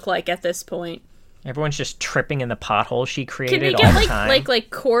floor look like at this point? Everyone's just tripping in the pothole she created Can we all get the time.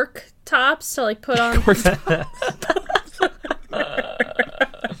 like cork tops to put on? Do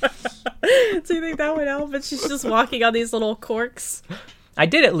you think that would help? But she's just walking on these little corks. I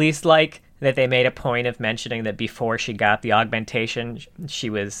did at least like that they made a point of mentioning that before she got the augmentation, she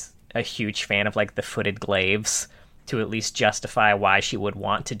was a huge fan of the footed glaives, to at least justify why she would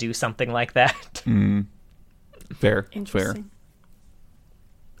want to do something like that. Fair.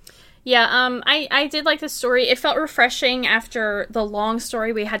 Yeah, I did like the story. It felt refreshing after the long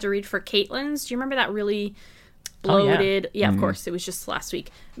story we had to read for Caitlyn's. Do you remember that really bloated? Yeah, of course, it was just last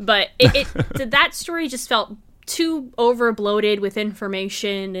week. But it that story just felt too over bloated with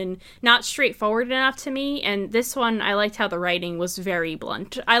information and not straightforward enough to me. And this one, I liked how the writing was very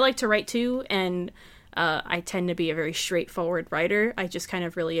blunt. I like to write too, and I tend to be a very straightforward writer. I just kind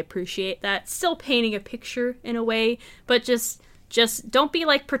of really appreciate that. Still painting a picture in a way, but just don't be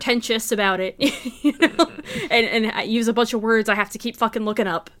pretentious about it, and use a bunch of words I have to keep fucking looking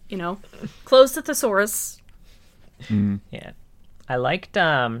up, Close the thesaurus. Yeah. I liked,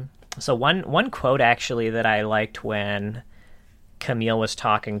 so one quote actually that I liked when Camille was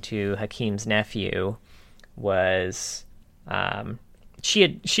talking to Hakim's nephew was,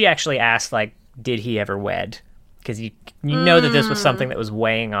 she actually asked, did he ever wed? Because you know that this was something that was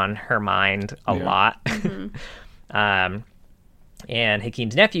weighing on her mind a lot. And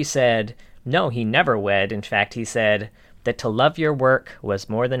Hakim's nephew said, no, he never wed. In fact, he said that to love your work was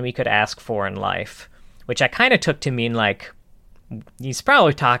more than we could ask for in life, which I kind of took to mean he's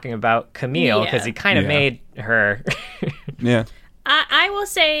probably talking about Camille, because he kind of made her. Yeah. I will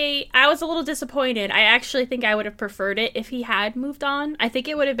say I was a little disappointed. I actually think I would have preferred it if he had moved on. I think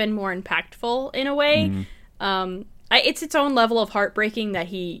it would have been more impactful in a way. It's its own level of heartbreaking that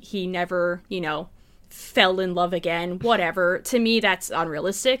he never, fell in love again. Whatever. To me, that's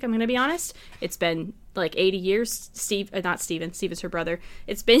unrealistic. I'm going to be honest. It's been 80 years. Steve is her brother.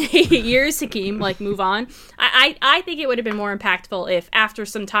 It's been 80 years, Hakim, move on. I think it would have been more impactful if after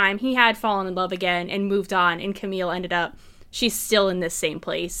some time he had fallen in love again and moved on, and Camille ended up, she's still in this same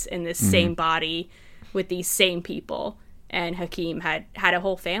place, in this same body, with these same people, and Hakim had a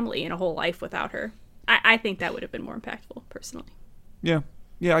whole family and a whole life without her. I think that would have been more impactful, personally. Yeah,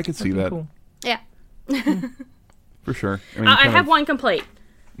 I could see that. Cool. Yeah. For sure. I have one complaint.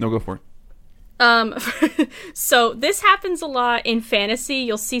 No, go for it. So this happens a lot in fantasy.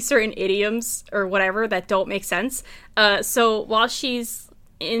 You'll see certain idioms or whatever that don't make sense. So while she's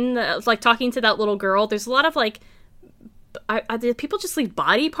in the, talking to that little girl, there's a lot of did people just leave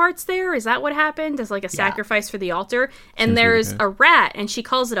body parts there? Is that what happened? As a sacrifice for the altar? And there's a rat, and she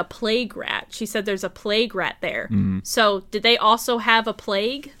calls it a plague rat. She said there's a plague rat there. So did they also have a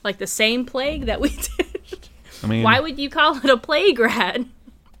plague? The same plague that we did? Why would you call it a plague rat?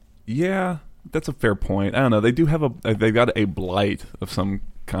 Yeah, that's a fair point. I don't know. They do have they've got a blight of some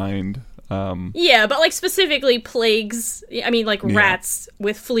kind. Yeah, but specifically plagues. Rats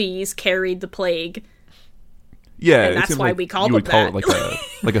with fleas carried the plague. Yeah, and that's why we called it that. Call it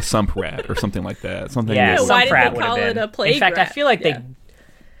like a sump rat or something like that. Something. Yeah, why sump rat did they call it a plague In fact, rat? I feel like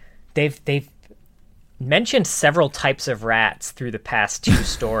they've mentioned several types of rats through the past two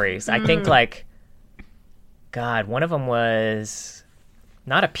stories. I think one of them was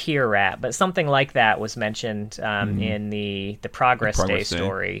not a pier rat, but something like that was mentioned in the Progress Day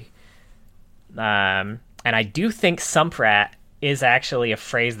story. And I do think sump rat is actually a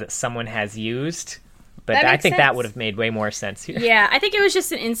phrase that someone has used. But That I makes think that sense. would have made way more sense here. Yeah, I think it was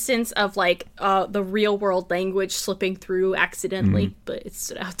just an instance of like the real world language slipping through accidentally, but it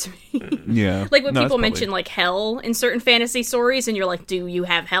stood out to me. Yeah. Like when No, that's people probably- mention like hell in certain fantasy stories, and you're like, "Do you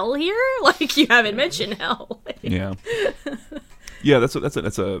have hell here?" Like you haven't mentioned hell. Yeah. Yeah, that's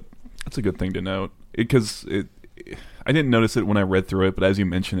a good thing to note because I didn't notice it when I read through it, but as you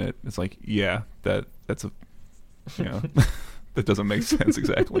mention it, it's like, yeah, that's a, you know, that doesn't make sense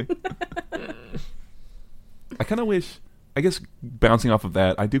exactly. I kind of wish, I guess, bouncing off of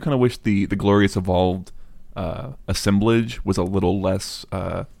that, I do kind of wish the Glorious Evolved assemblage was a little less,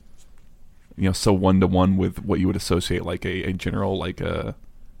 so one-to-one with what you would associate like a general, like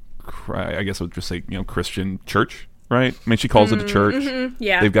I guess I would just say, Christian church, right? I mean, she calls it a church.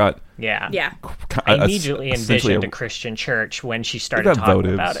 Yeah. They've got Yeah. Yeah. I immediately essentially envisioned a Christian church when she they've started got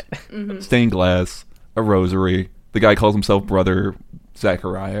talking votives, about it. stained glass, a rosary. The guy calls himself Brother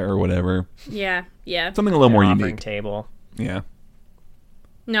Zachariah or whatever. Yeah. Yeah. Something a little more An offering unique. table. Yeah.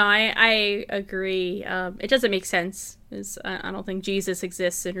 No, I agree. It doesn't make sense. I don't think Jesus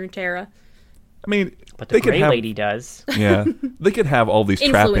exists in Runeterra. I mean, But they the could Grey have, Lady does. Yeah, they could have all these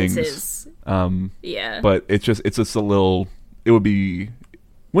trappings. Influences. Yeah. But it's just a little. It would be.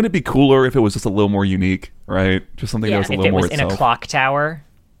 Wouldn't it be cooler if it was just a little more unique, right? Just something Yeah. that was a If little it more was in itself. a clock tower.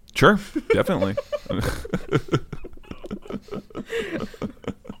 Sure, definitely.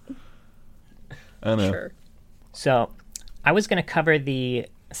 I don't know. Sure. So, I was going to cover the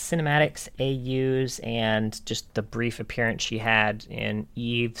cinematics, AUs, and just the brief appearance she had in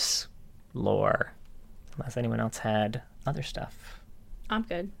Eve's lore. Unless anyone else had other stuff. I'm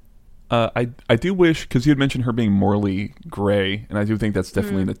good. I do wish, because you had mentioned her being morally gray, and I do think that's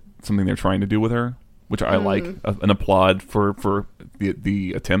definitely something they're trying to do with her, which I like, an applaud for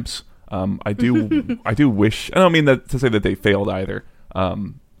the attempts. I do wish. I don't mean that to say that they failed either.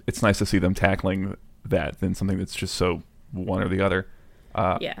 It's nice to see them tackling that than something that's just so one or the other.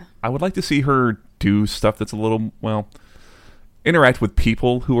 Yeah. I would like to see her do stuff that's a little, interact with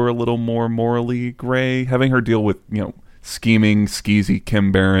people who are a little more morally gray. Having her deal with, scheming, skeezy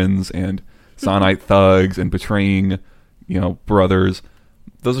Kim Barons and Zonite thugs and betraying, brothers.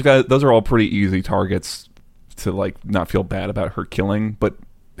 Those are all pretty easy targets to like not feel bad about her killing, but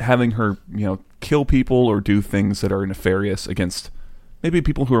having her, kill people or do things that are nefarious against maybe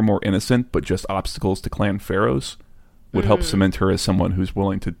people who are more innocent but just obstacles to clan pharaohs would help cement her as someone who's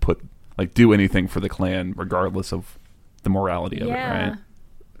willing to do anything for the clan regardless of the morality of it, right?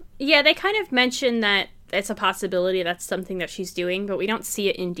 Yeah, they kind of mention that it's a possibility that's something that she's doing, but we don't see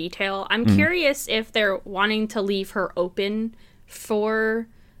it in detail. I'm curious if they're wanting to leave her open for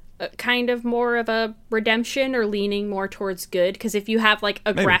kind of more of a redemption or leaning more towards good, because if you have like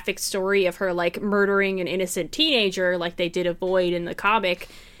a graphic story of her like murdering an innocent teenager like they did avoid in the comic,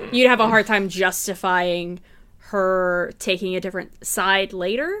 you'd have a hard time justifying her taking a different side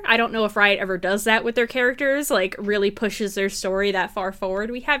later. I don't know if Riot ever does that with their characters, like really pushes their story that far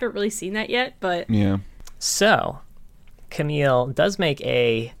forward. We haven't really seen that yet, but Yeah. So, Camille does make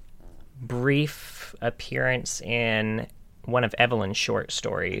a brief appearance in one of Evelyn's short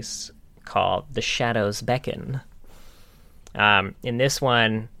stories called The Shadows Beckon. In this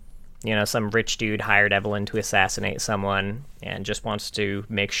one, some rich dude hired Evelyn to assassinate someone and just wants to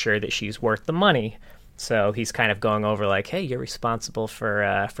make sure that she's worth the money. So he's kind of going over like, hey, you're responsible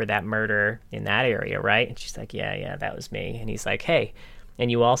for that murder in that area, right? And she's like, yeah, that was me. And he's like, hey, and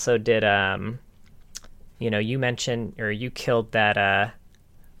you also did, you mentioned, or you killed that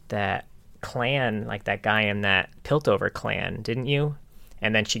clan, like that guy in that Piltover clan, didn't you?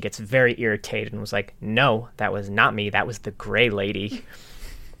 And then she gets very irritated and was like, no, that was not me. That was the Grey Lady.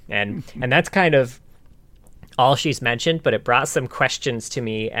 and that's kind of all she's mentioned, but it brought some questions to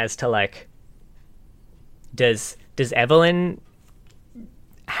me as to like, does Evelyn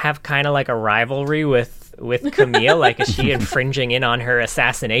have kind of like a rivalry with Camille? Like, is she infringing in on her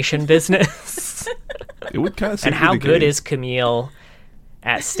assassination business? It would kind of. And how good is Camille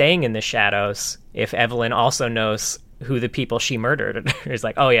at staying in the shadows if Evelyn also knows who the people she murdered? It's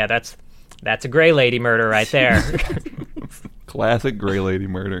like, oh yeah, that's a Grey Lady murder right there. Classic Grey Lady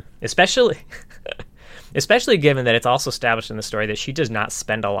murder. Especially given that it's also established in the story that she does not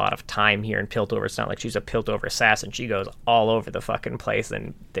spend a lot of time here in Piltover. It's not like she's a Piltover assassin. She goes all over the fucking place,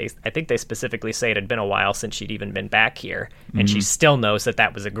 and I think they specifically say it had been a while since she'd even been back here, and she still knows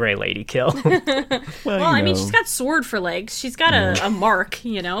that was a Grey Lady kill. well, I mean, she's got sword for legs. She's got a mark,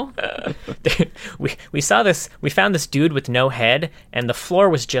 we saw this. We found this dude with no head, and the floor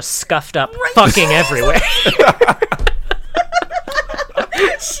was just scuffed up, fucking everywhere.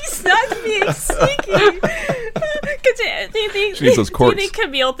 She's not being sneaky. Because Do you think, She needs those do you corks. think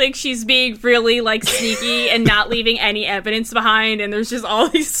Camille thinks she's being really like sneaky and not leaving any evidence behind, and there's just all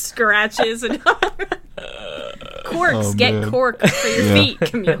these scratches and corks? Oh, Get man. corks for your Yeah. feet,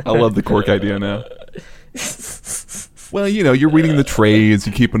 Camille. I love the cork idea now. Well, you're reading the trades,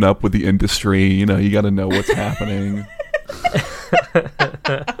 you're keeping up with the industry, you got to know what's happening.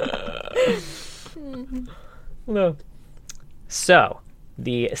 No. So,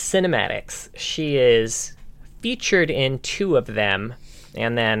 the cinematics. She is featured in 2 of them,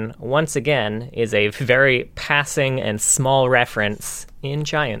 and then, once again, is a very passing and small reference in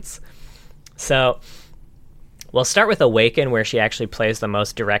Giants. So, we'll start with Awaken, where she actually plays the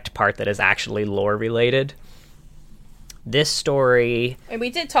most direct part that is actually lore-related. This story... And we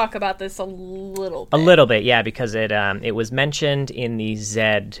did talk about this a little bit. A little bit, yeah, because it was mentioned in the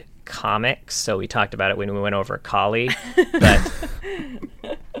Zed comics, so we talked about it when we went over Kali. But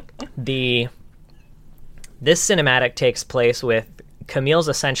this cinematic takes place with Camille's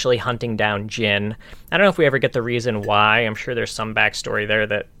essentially hunting down Jin. I don't know if we ever get the reason why. I'm sure there's some backstory there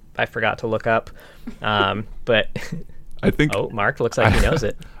that I forgot to look up. But I think. oh, Mark looks like he knows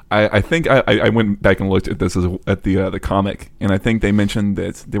it. I think I went back and looked at this at the comic, and I think they mentioned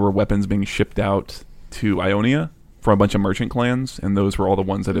that there were weapons being shipped out to Ionia from a bunch of merchant clans, and those were all the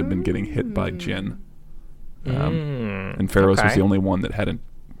ones that had been getting hit by Jin. And Pharaoh's was okay. the only one that hadn't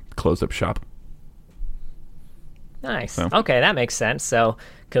closed up shop. Nice. So. Okay, that makes sense. So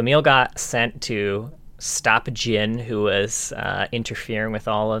Camille got sent to stop Jin, who was interfering with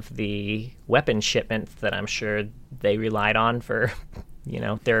all of the weapon shipments that I'm sure they relied on for,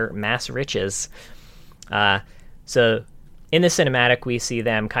 their mass riches. So in the cinematic, we see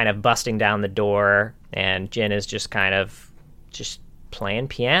them kind of busting down the door, and Jin is just kind of just playing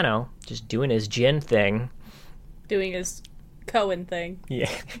piano, just doing his Jin thing. Doing his Cohen thing.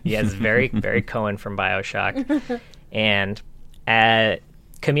 Yeah, yes, very, very Cohen from BioShock. And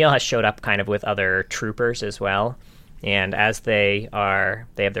Camille has showed up kind of with other troopers as well. And as they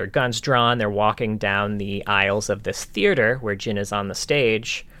have their guns drawn, they're walking down the aisles of this theater where Jin is on the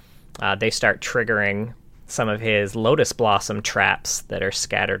stage. They start triggering some of his lotus blossom traps that are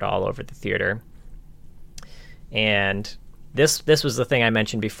scattered all over the theater. And this was the thing I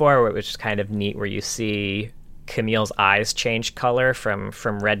mentioned before, which is kind of neat, where you see Camille's eyes change color from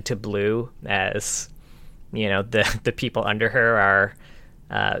red to blue as, the people under her are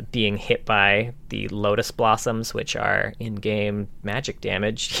being hit by the lotus blossoms, which are in-game magic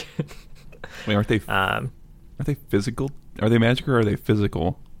damage. Wait, aren't they physical? Are they magic or are they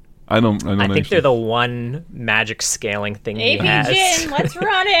physical? I think understand. They're the one magic scaling thing he has. AP Jin, let's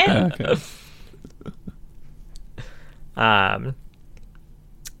run it! Okay.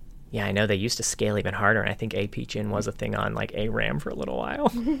 Yeah, I know they used to scale even harder, and I think AP Jin was a thing on like ARAM for a little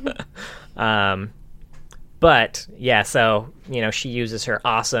while. But yeah, so she uses her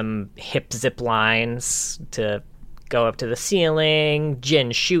awesome hip zip lines to go up to the ceiling.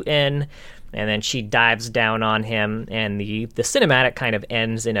 Jin shooting, and then she dives down on him, and the cinematic kind of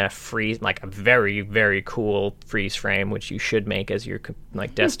ends in a freeze, like a very, very cool freeze frame, which you should make as your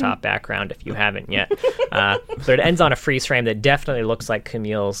desktop background if you haven't yet. But it ends on a freeze frame that definitely looks like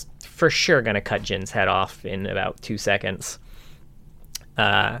Camille's for sure going to cut Jin's head off in about 2 seconds.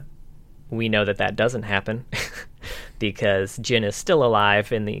 We know that doesn't happen because Jin is still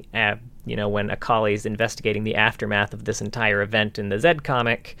alive in the, when Akali's investigating the aftermath of this entire event in the Zed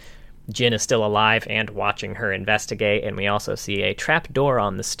comic. Jin is still alive and watching her investigate, and we also see a trap door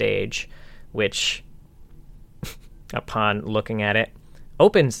on the stage, which, upon looking at it,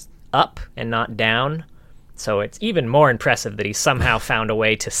 opens up and not down. So it's even more impressive that he somehow found a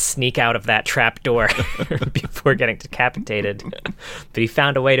way to sneak out of that trap door before getting decapitated. But he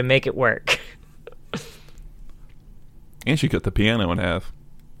found a way to make it work. And she cut the piano in half.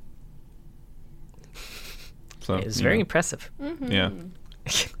 So It was very impressive. Mm-hmm. Yeah.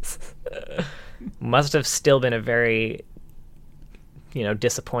 Must have still been a very,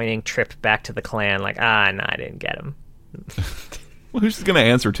 disappointing trip back to the clan. Like, no, I didn't get him. Well, who's she gonna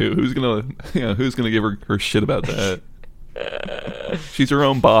answer to? Who's gonna give her shit about that? She's her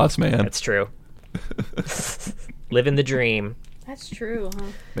own boss, man. That's true. Living the dream. That's true, huh?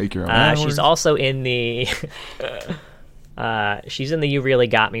 Make your own hours. She's also in the she's in the You Really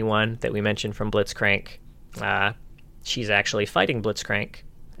Got Me one that we mentioned from Blitzcrank. She's actually fighting Blitzcrank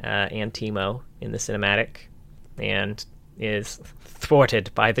and Teemo in the cinematic, and is thwarted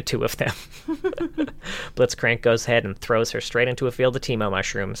by the two of them. Blitzcrank goes ahead and throws her straight into a field of Teemo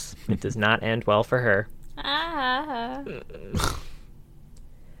mushrooms. It does not end well for her.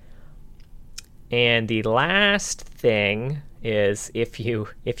 And the last thing is if you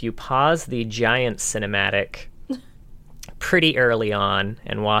pause the Giant cinematic pretty early on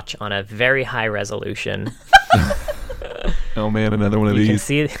and watch on a very high resolution. Oh man, another one of You can these.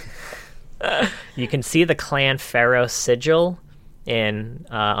 see you can see the clan Pharaoh sigil in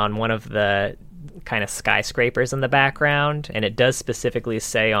on one of the kind of skyscrapers in the background, and it does specifically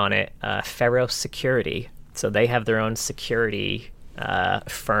say on it Pharaoh Security. So they have their own security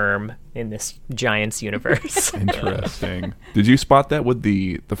firm in this Giants universe. Interesting. Did you spot that with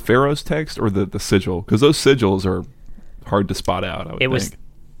the Pharaoh's text or the sigil? Because those sigils are hard to spot out. I would think.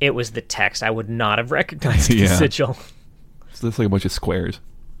 It was the text. I would not have recognized the Yeah. sigil. So that's like a bunch of squares.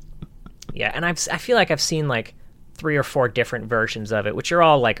 Yeah, and I feel like I've seen like 3 or 4 different versions of it, which are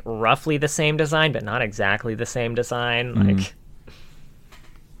all like roughly the same design, but not exactly the same design. Like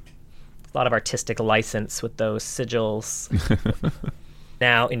a lot of artistic license with those sigils.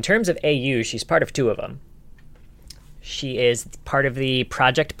 Now, in terms of AU, she's part of 2 of them. She is part of the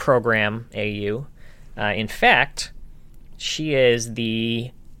Project Program AU. In fact, she is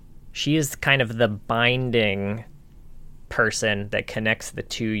kind of the binding person that connects the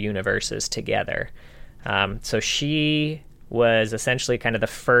 2 universes together. So she was essentially kind of the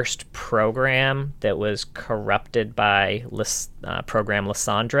first program that was corrupted by Program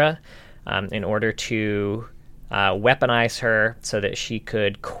Lysandra in order to weaponize her so that she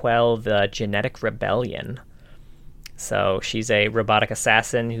could quell the genetic rebellion. So she's a robotic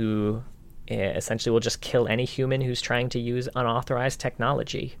assassin who essentially will just kill any human who's trying to use unauthorized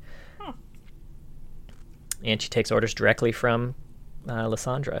technology. And she takes orders directly from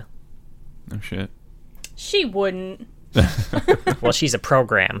Lysandra. Oh shit. She wouldn't. Well, she's a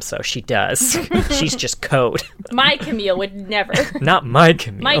program, so she does. She's just code. My Camille would never. Not my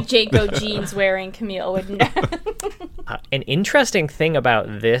Camille. My Jayco jeans wearing Camille would never. An interesting thing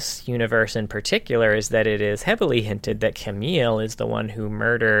about this universe in particular is that it is heavily hinted that Camille is the one who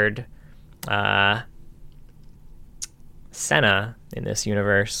murdered Senna in this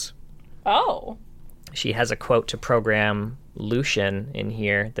universe. Oh. She has a quote to program Lucian in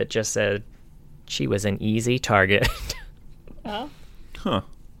here that just said she was an easy target. Oh. Huh.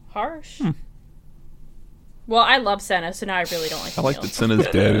 Harsh. Well, I love Senna, so now I really don't like I Camille. like that Senna's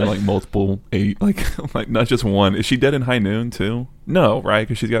dead in like multiple like not just one. Is she dead in High Noon too? No, right?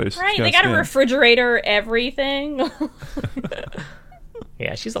 Because she's got a Right, they got a refrigerator, everything.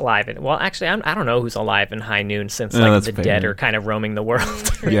 Yeah, she's alive. Well, actually, I don't know who's alive in High Noon since Yeah, like that's the fair. dead are kind of roaming the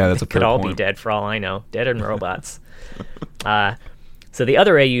world. Yeah, that's a Could fair all be point. dead for all I know. Dead and robots. So the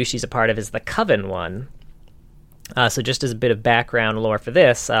other AU she's a part of is the Coven one. So just as a bit of background lore for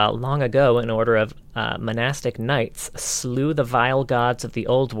this, long ago an order of monastic knights slew the vile gods of the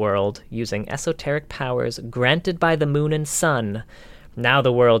old world using esoteric powers granted by the moon and sun. Now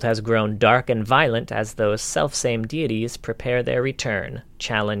the world has grown dark and violent as those selfsame deities prepare their return,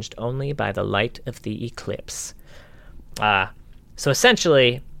 challenged only by the light of the eclipse. So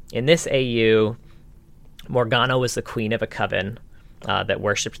essentially, in this AU, Morgana was the queen of a coven that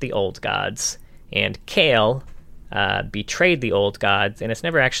worshipped the old gods, and Kale betrayed the old gods, and it's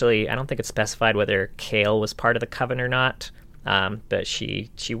never actually, I don't think it's specified whether Kale was part of the coven or not, but she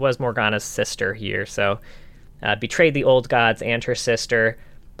was Morgana's sister here, so betrayed the old gods and her sister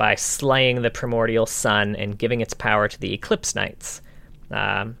by slaying the primordial sun and giving its power to the Eclipse Knights.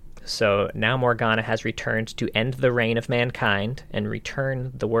 So now Morgana has returned to end the reign of mankind and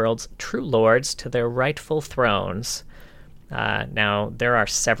return the world's true lords to their rightful thrones. Now, there are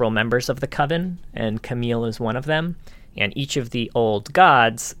several members of the Coven, and Camille is one of them, and each of the old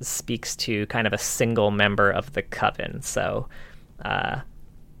gods speaks to kind of a single member of the Coven. So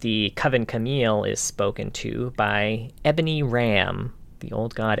the Coven Camille is spoken to by Ebony Ram, the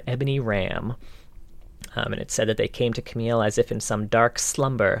old god Ebony Ram. And it said that they came to Camille as if in some dark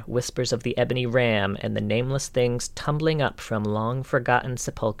slumber, whispers of the Ebony Ram and the nameless things tumbling up from long-forgotten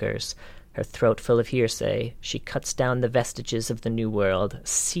sepulchres. Her throat full of hearsay, she cuts down the vestiges of the New World,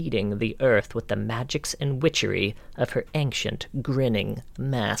 seeding the earth with the magics and witchery of her ancient, grinning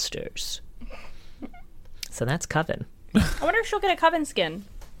masters. So that's Coven. I wonder if she'll get a Coven skin.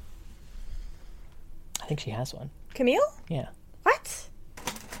 I think she has one. Camille? Yeah. What?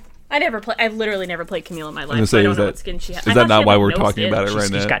 I literally never played Camille in my life, gonna so I say, don't is know that- what skin she has. is that not why we're talking about it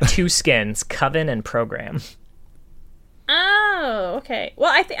right She's now? got 2 skins, Coven and Program. Oh, okay.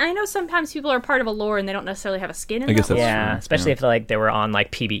 Well, I know sometimes people are part of a lore and they don't necessarily have a skin in I guess that that's lore. Yeah, true, especially yeah. if like they were on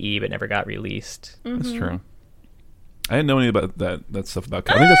like PBE but never got released. That's true. I didn't know any about that stuff about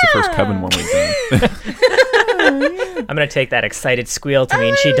Coven. I think that's the first Coven one we've done. I'm gonna take that excited squeal to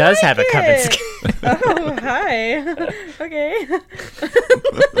mean she does have a Coven skin. Oh, hi. Okay.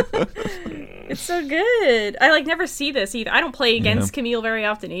 It's so good. I never see this either. I don't play against Camille very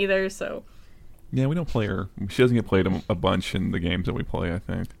often either, so Yeah, we don't play her. She doesn't get played a bunch in the games that we play, I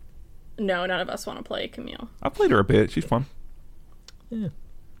think. No, none of us want to play Camille. I played her a bit. She's fun. Yeah.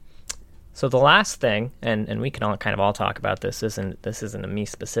 So the last thing, and we can all kind of all talk about this. This isn't a me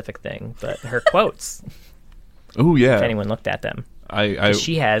specific thing, but her quotes. Oh yeah. If anyone looked at them, I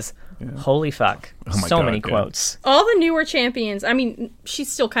she has holy fuck, Oh my so God, many yeah. quotes. All the newer champions. I mean,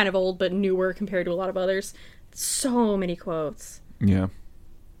 she's still kind of old, but newer compared to a lot of others. So many quotes. yeah.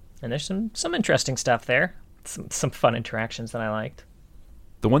 And there's some interesting stuff there. Some fun interactions that I liked.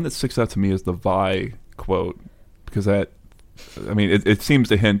 The one that sticks out to me is the Vi quote, because it seems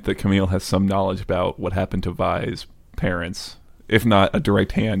to hint that Camille has some knowledge about what happened to Vi's parents, if not a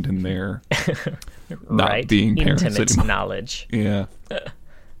direct hand in their not right? being parents Intimate anymore. knowledge. Yeah.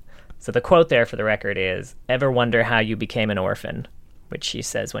 So the quote there for the record is, "Ever wonder how you became an orphan?" Which she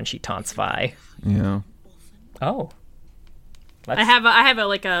says when she taunts Vi. Yeah. Oh. I have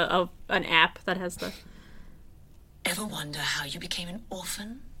an app that has the. Ever wonder how you became an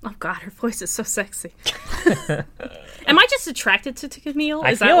orphan? Oh God, her voice is so sexy. Am I just attracted to Camille?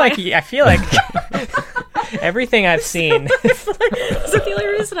 I feel like everything I've seen. Is that the only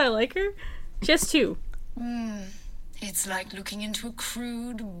reason I like her? She has two. It's like looking into a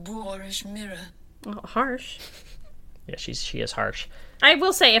crude, boorish mirror. Oh, harsh. Yeah, she is harsh. I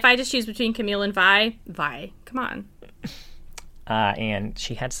will say, if I just choose between Camille and Vi, come on. And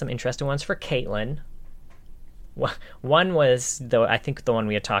she had some interesting ones for Caitlyn. One was, I think the one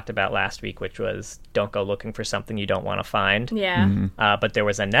we had talked about last week, which was, don't go looking for something you don't want to find. Yeah. But there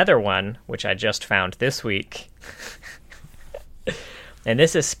was another one, which I just found this week. And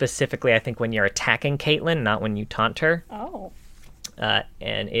this is specifically, I think, when you're attacking Caitlyn, not when you taunt her. Oh.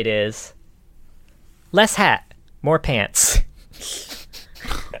 And it is, less hat, more pants.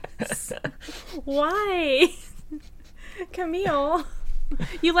 Why? Camille,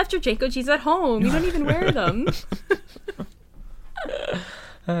 you left your Janko jeans at home. You don't even wear them.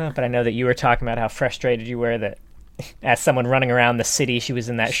 But I know that you were talking about how frustrated you were that as someone running around the city, she was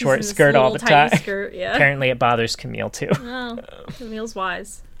in that short in this skirt all the little tiny time. skirt, yeah. Apparently it bothers Camille too. Oh, Camille's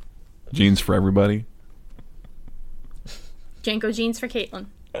wise. Jeans for everybody. Janko jeans for Caitlyn.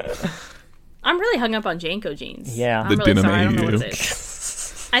 I'm really hung up on Janko jeans. Yeah. I'm The really denim sorry. I don't know AU. what it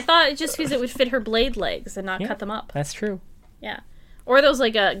is. I thought just because it would fit her blade legs and not cut them up. That's true. Yeah. Or those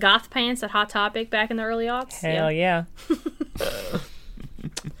like goth pants at Hot Topic back in the early aughts. Hell yeah.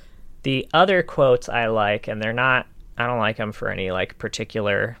 The other quotes I like, and I don't like them for any like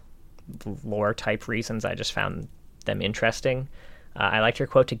particular lore type reasons. I just found them interesting. I liked your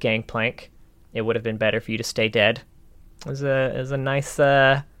quote to Gangplank. It would have been better for you to stay dead. It was a nice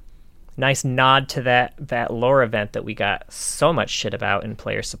nod to that lore event that we got so much shit about in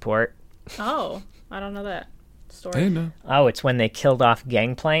player support. Oh, I don't know that I story. didn't know. Oh, it's when they killed off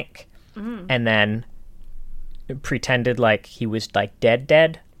Gangplank and then pretended like he was like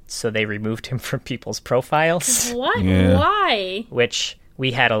dead, so they removed him from people's profiles. What? Yeah. Why? Which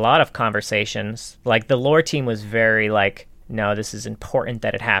we had a lot of conversations. Like the lore team was very like, no, this is important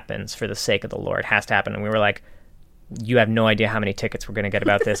that it happens for the sake of the lore. It has to happen. And we were like, you have no idea how many tickets we're going to get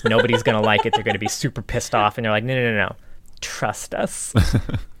about this. Nobody's going to like it. They're going to be super pissed off. And they're like, no. Trust us.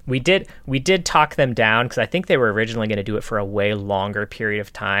 We did talk them down because I think they were originally going to do it for a way longer period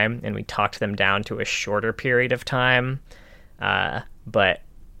of time. And we talked them down to a shorter period of time. But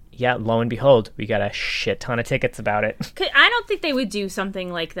yeah, lo and behold, we got a shit ton of tickets about it. I don't think they would do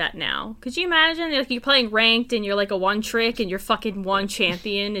something like that now. Could you imagine if you're playing ranked and you're like a one trick and your fucking one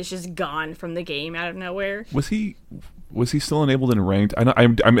champion is just gone from the game out of nowhere? Was he still enabled in ranked?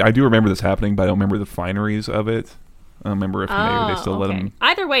 I do remember this happening, but I don't remember the fineries of it. I don't remember if maybe they still let him.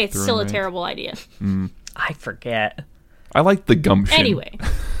 Either way, it's through still a ranked. terrible idea. I forget. I like the gumption. Anyway,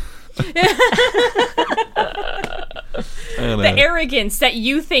 I don't the know. arrogance that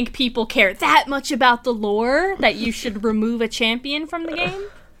you think people care that much about the lore that you should remove a champion from the game.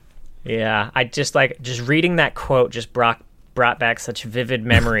 Yeah, I just reading that quote just brought back such vivid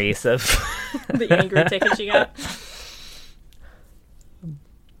memories of The angry tickets you got.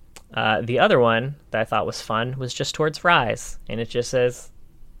 the other one that I thought was fun was just towards Rise, and it just says,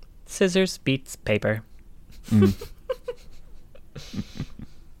 "Scissors beats paper."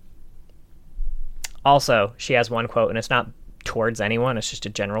 Also, she has one quote, and it's not towards anyone. It's just a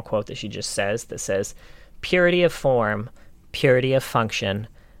general quote that she just says that says, "Purity of form, purity of function."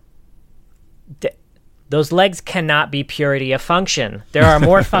 Those legs cannot be purity of function. There are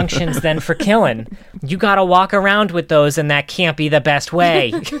more functions than for killing. You gotta walk around with those, and that can't be the best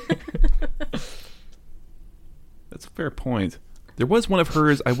way. That's a fair point. There was one of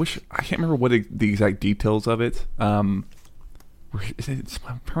hers. I can't remember what the exact details of it. I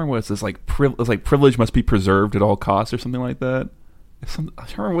remember what it says, like it's like privilege must be preserved at all costs or something like that. I don't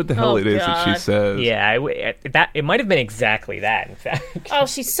remember what the hell it is that she says. Yeah, that it might have been exactly that. In fact. Oh,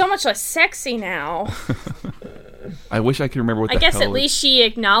 she's so much less sexy now. I wish I could remember what. I guess at least she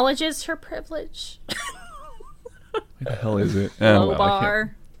acknowledges her privilege. What the hell is it? Low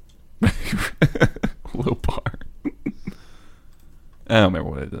bar. Low bar. I don't remember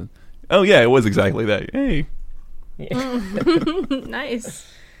what it is. Oh yeah, it was exactly that. Hey. Yeah. Nice.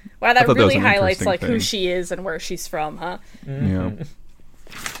 Wow, that really highlights like who she is and where she's from, huh? Yeah.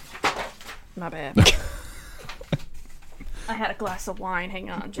 My bad. I had a glass of wine. Hang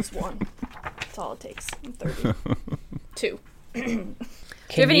on, just one. That's all it takes. I'm 32. Do you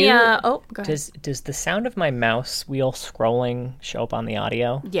have any? Oh, go ahead. Does the sound of my mouse wheel scrolling show up on the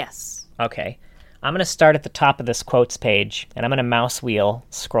audio? Yes. Okay. I'm going to start at the top of this quotes page, and I'm going to mouse wheel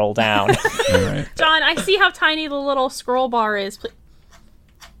scroll down. All right. John, I see how tiny the little scroll bar is.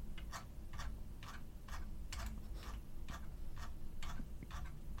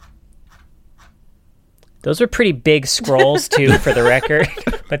 Those were pretty big scrolls, too, for the record.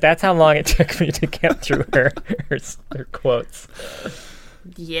 But that's how long it took me to get through her quotes.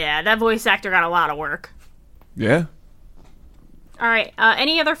 Yeah, that voice actor got a lot of work. Yeah. All right.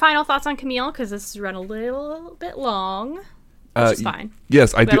 Any other final thoughts on Camille? Because this has run a little bit long, which is fine.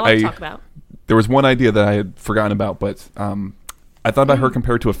 Yes, I do. Talk about. There was one idea that I had forgotten about, but I thought about her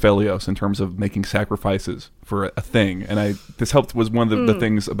compared to Aphelios in terms of making sacrifices for a thing, and this was one of the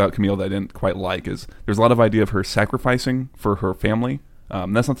things about Camille that I didn't quite like. Is there's a lot of idea of her sacrificing for her family.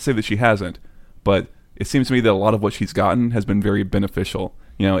 That's not to say that she hasn't, but it seems to me that a lot of what she's gotten has been very beneficial.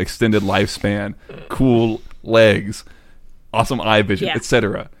 You know, extended lifespan, cool legs, awesome eye vision,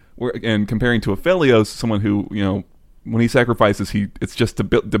 etc. And comparing to Aphelios, someone who, you know, when he sacrifices, it's just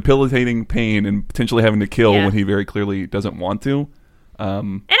debilitating pain and potentially having to kill when he very clearly doesn't want to.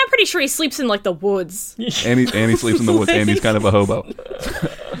 And I'm pretty sure he sleeps in like the woods. And he sleeps in the woods, and he's kind of a hobo.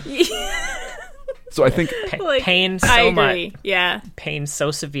 So I think pain so I agree. much. Yeah. Pain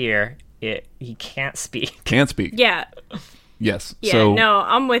so severe, he can't speak. Can't speak. Yeah. Yes. Yeah, so, no,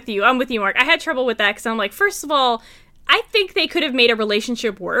 I'm with you. I'm with you, Mark. I had trouble with that because I'm like, first of all, I think they could have made a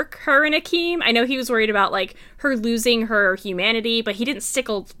relationship work, her and Akeem. I know he was worried about, like, her losing her humanity, but he didn't stick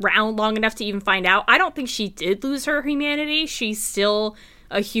around long enough to even find out. I don't think she did lose her humanity. She's still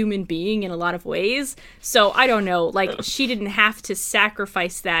a human being in a lot of ways. So, I don't know. Like, she didn't have to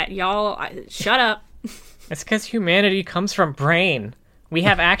sacrifice that. Y'all, shut up. It's because humanity comes from brain. We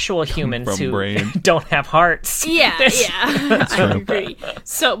have actual humans who brain. don't have hearts. Yeah, I agree.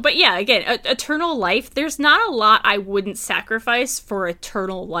 So, but yeah, again, eternal life, there's not a lot I wouldn't sacrifice for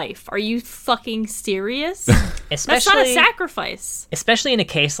eternal life. Are you fucking serious? That's not a sacrifice. Especially in a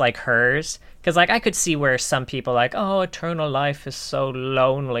case like hers, because, like, I could see where some people are like, oh, eternal life is so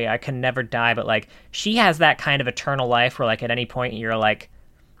lonely, I can never die. But, like, she has that kind of eternal life where, like, at any point you're like,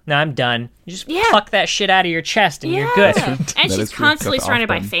 no, I'm done. You just pluck that shit out of your chest and you're good. And she's constantly surrounded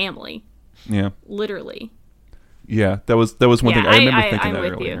by family. Yeah. Literally. Yeah, that was one thing. I remember thinking that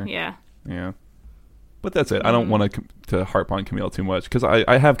with earlier. You. Yeah. Yeah. But that's it. I don't want to harp on Camille too much because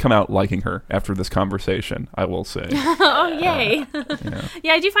I have come out liking her after this conversation, I will say. Oh, yay.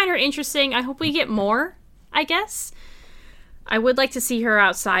 Yeah, I do find her interesting. I hope we get more, I guess. I would like to see her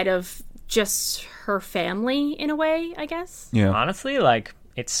outside of just her family in a way, I guess. Yeah. Honestly, like,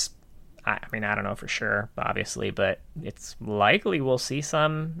 I mean, I don't know for sure, obviously, but it's likely we'll see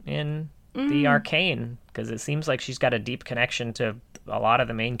some in the Arcane, because it seems like she's got a deep connection to a lot of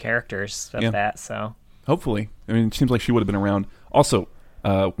the main characters of that, so. Hopefully. I mean, it seems like she would have been around. Also,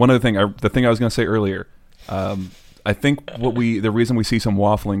 one other thing, the thing I was going to say earlier, I think the reason we see some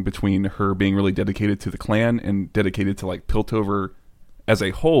waffling between her being really dedicated to the clan and dedicated to, like, Piltover as a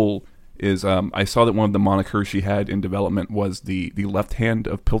whole is I saw that one of the monikers she had in development was the left hand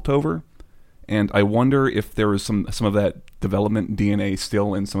of Piltover, and I wonder if there was some of that development DNA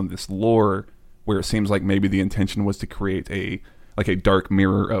still in some of this lore, where it seems like maybe the intention was to create a dark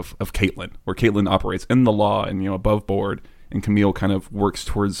mirror of Caitlyn, where Caitlyn operates in the law and, you know, above board, and Camille kind of works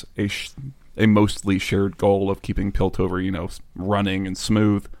towards a mostly shared goal of keeping Piltover, you know, running and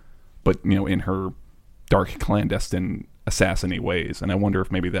smooth, but, you know, in her dark clandestine assassin-y ways. And I wonder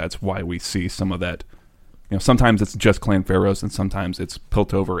if maybe that's why we see some of that. You know, sometimes it's just Clan Pharaohs and sometimes it's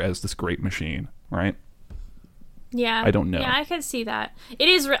Piltover as this great machine, right? Yeah. I don't know. Yeah, I can see that. It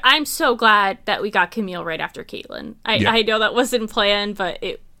is. I'm so glad that we got Camille right after Caitlyn. I know that wasn't planned, but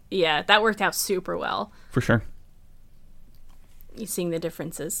that worked out super well. For sure. You seeing the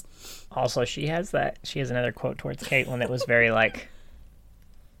differences. Also, she has another quote towards Caitlyn that was very like,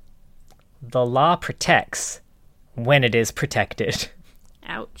 the law protects, when it is protected.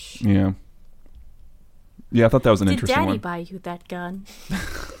 Ouch. Yeah. Yeah, I thought that was an Did interesting Daddy one. buy you that gun?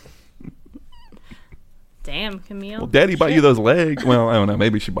 Damn, Camille. Well, Daddy bought you those legs. Well, I don't know.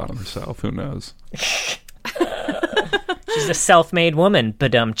 Maybe she bought them herself. Who knows? She's a self-made woman,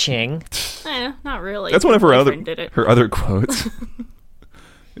 badum-ching. Not really. That's one of her Did it. other quotes.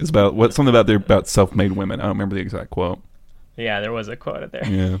 Is about something about self-made women. I don't remember the exact quote. Yeah, there was a quote in there.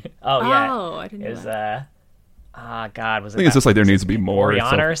 Yeah. Oh, yeah. Oh, I didn't know It was, that. God, was it I think it's just like there needs to be more.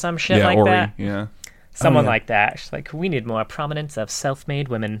 Oriana or some shit like Ori, that? Yeah. Someone yeah. like that. She's like, we need more prominence of self-made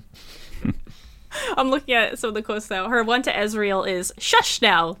women. I'm looking at some of the quotes now. Her one to Ezreal is, "Shush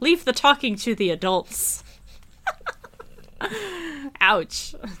now! Leave the talking to the adults."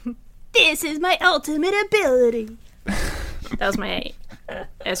 Ouch. This is my ultimate ability. That was my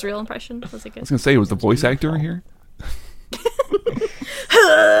Ezreal impression. Was it I good? was gonna say, was the voice actor here?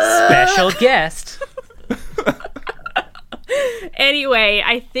 Special guest. Anyway,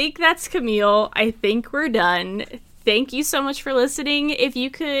 I think that's Camille. I think we're done. Thank you so much for listening. If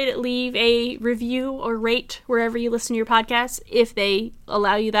you could leave a review or rate wherever you listen to your podcasts, if they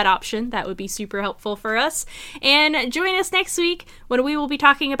allow you that option, that would be super helpful for us. And join us next week when we will be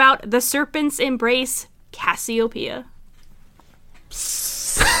talking about The Serpent's Embrace, Cassiopeia.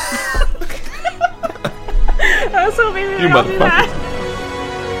 I was hoping we would all do that.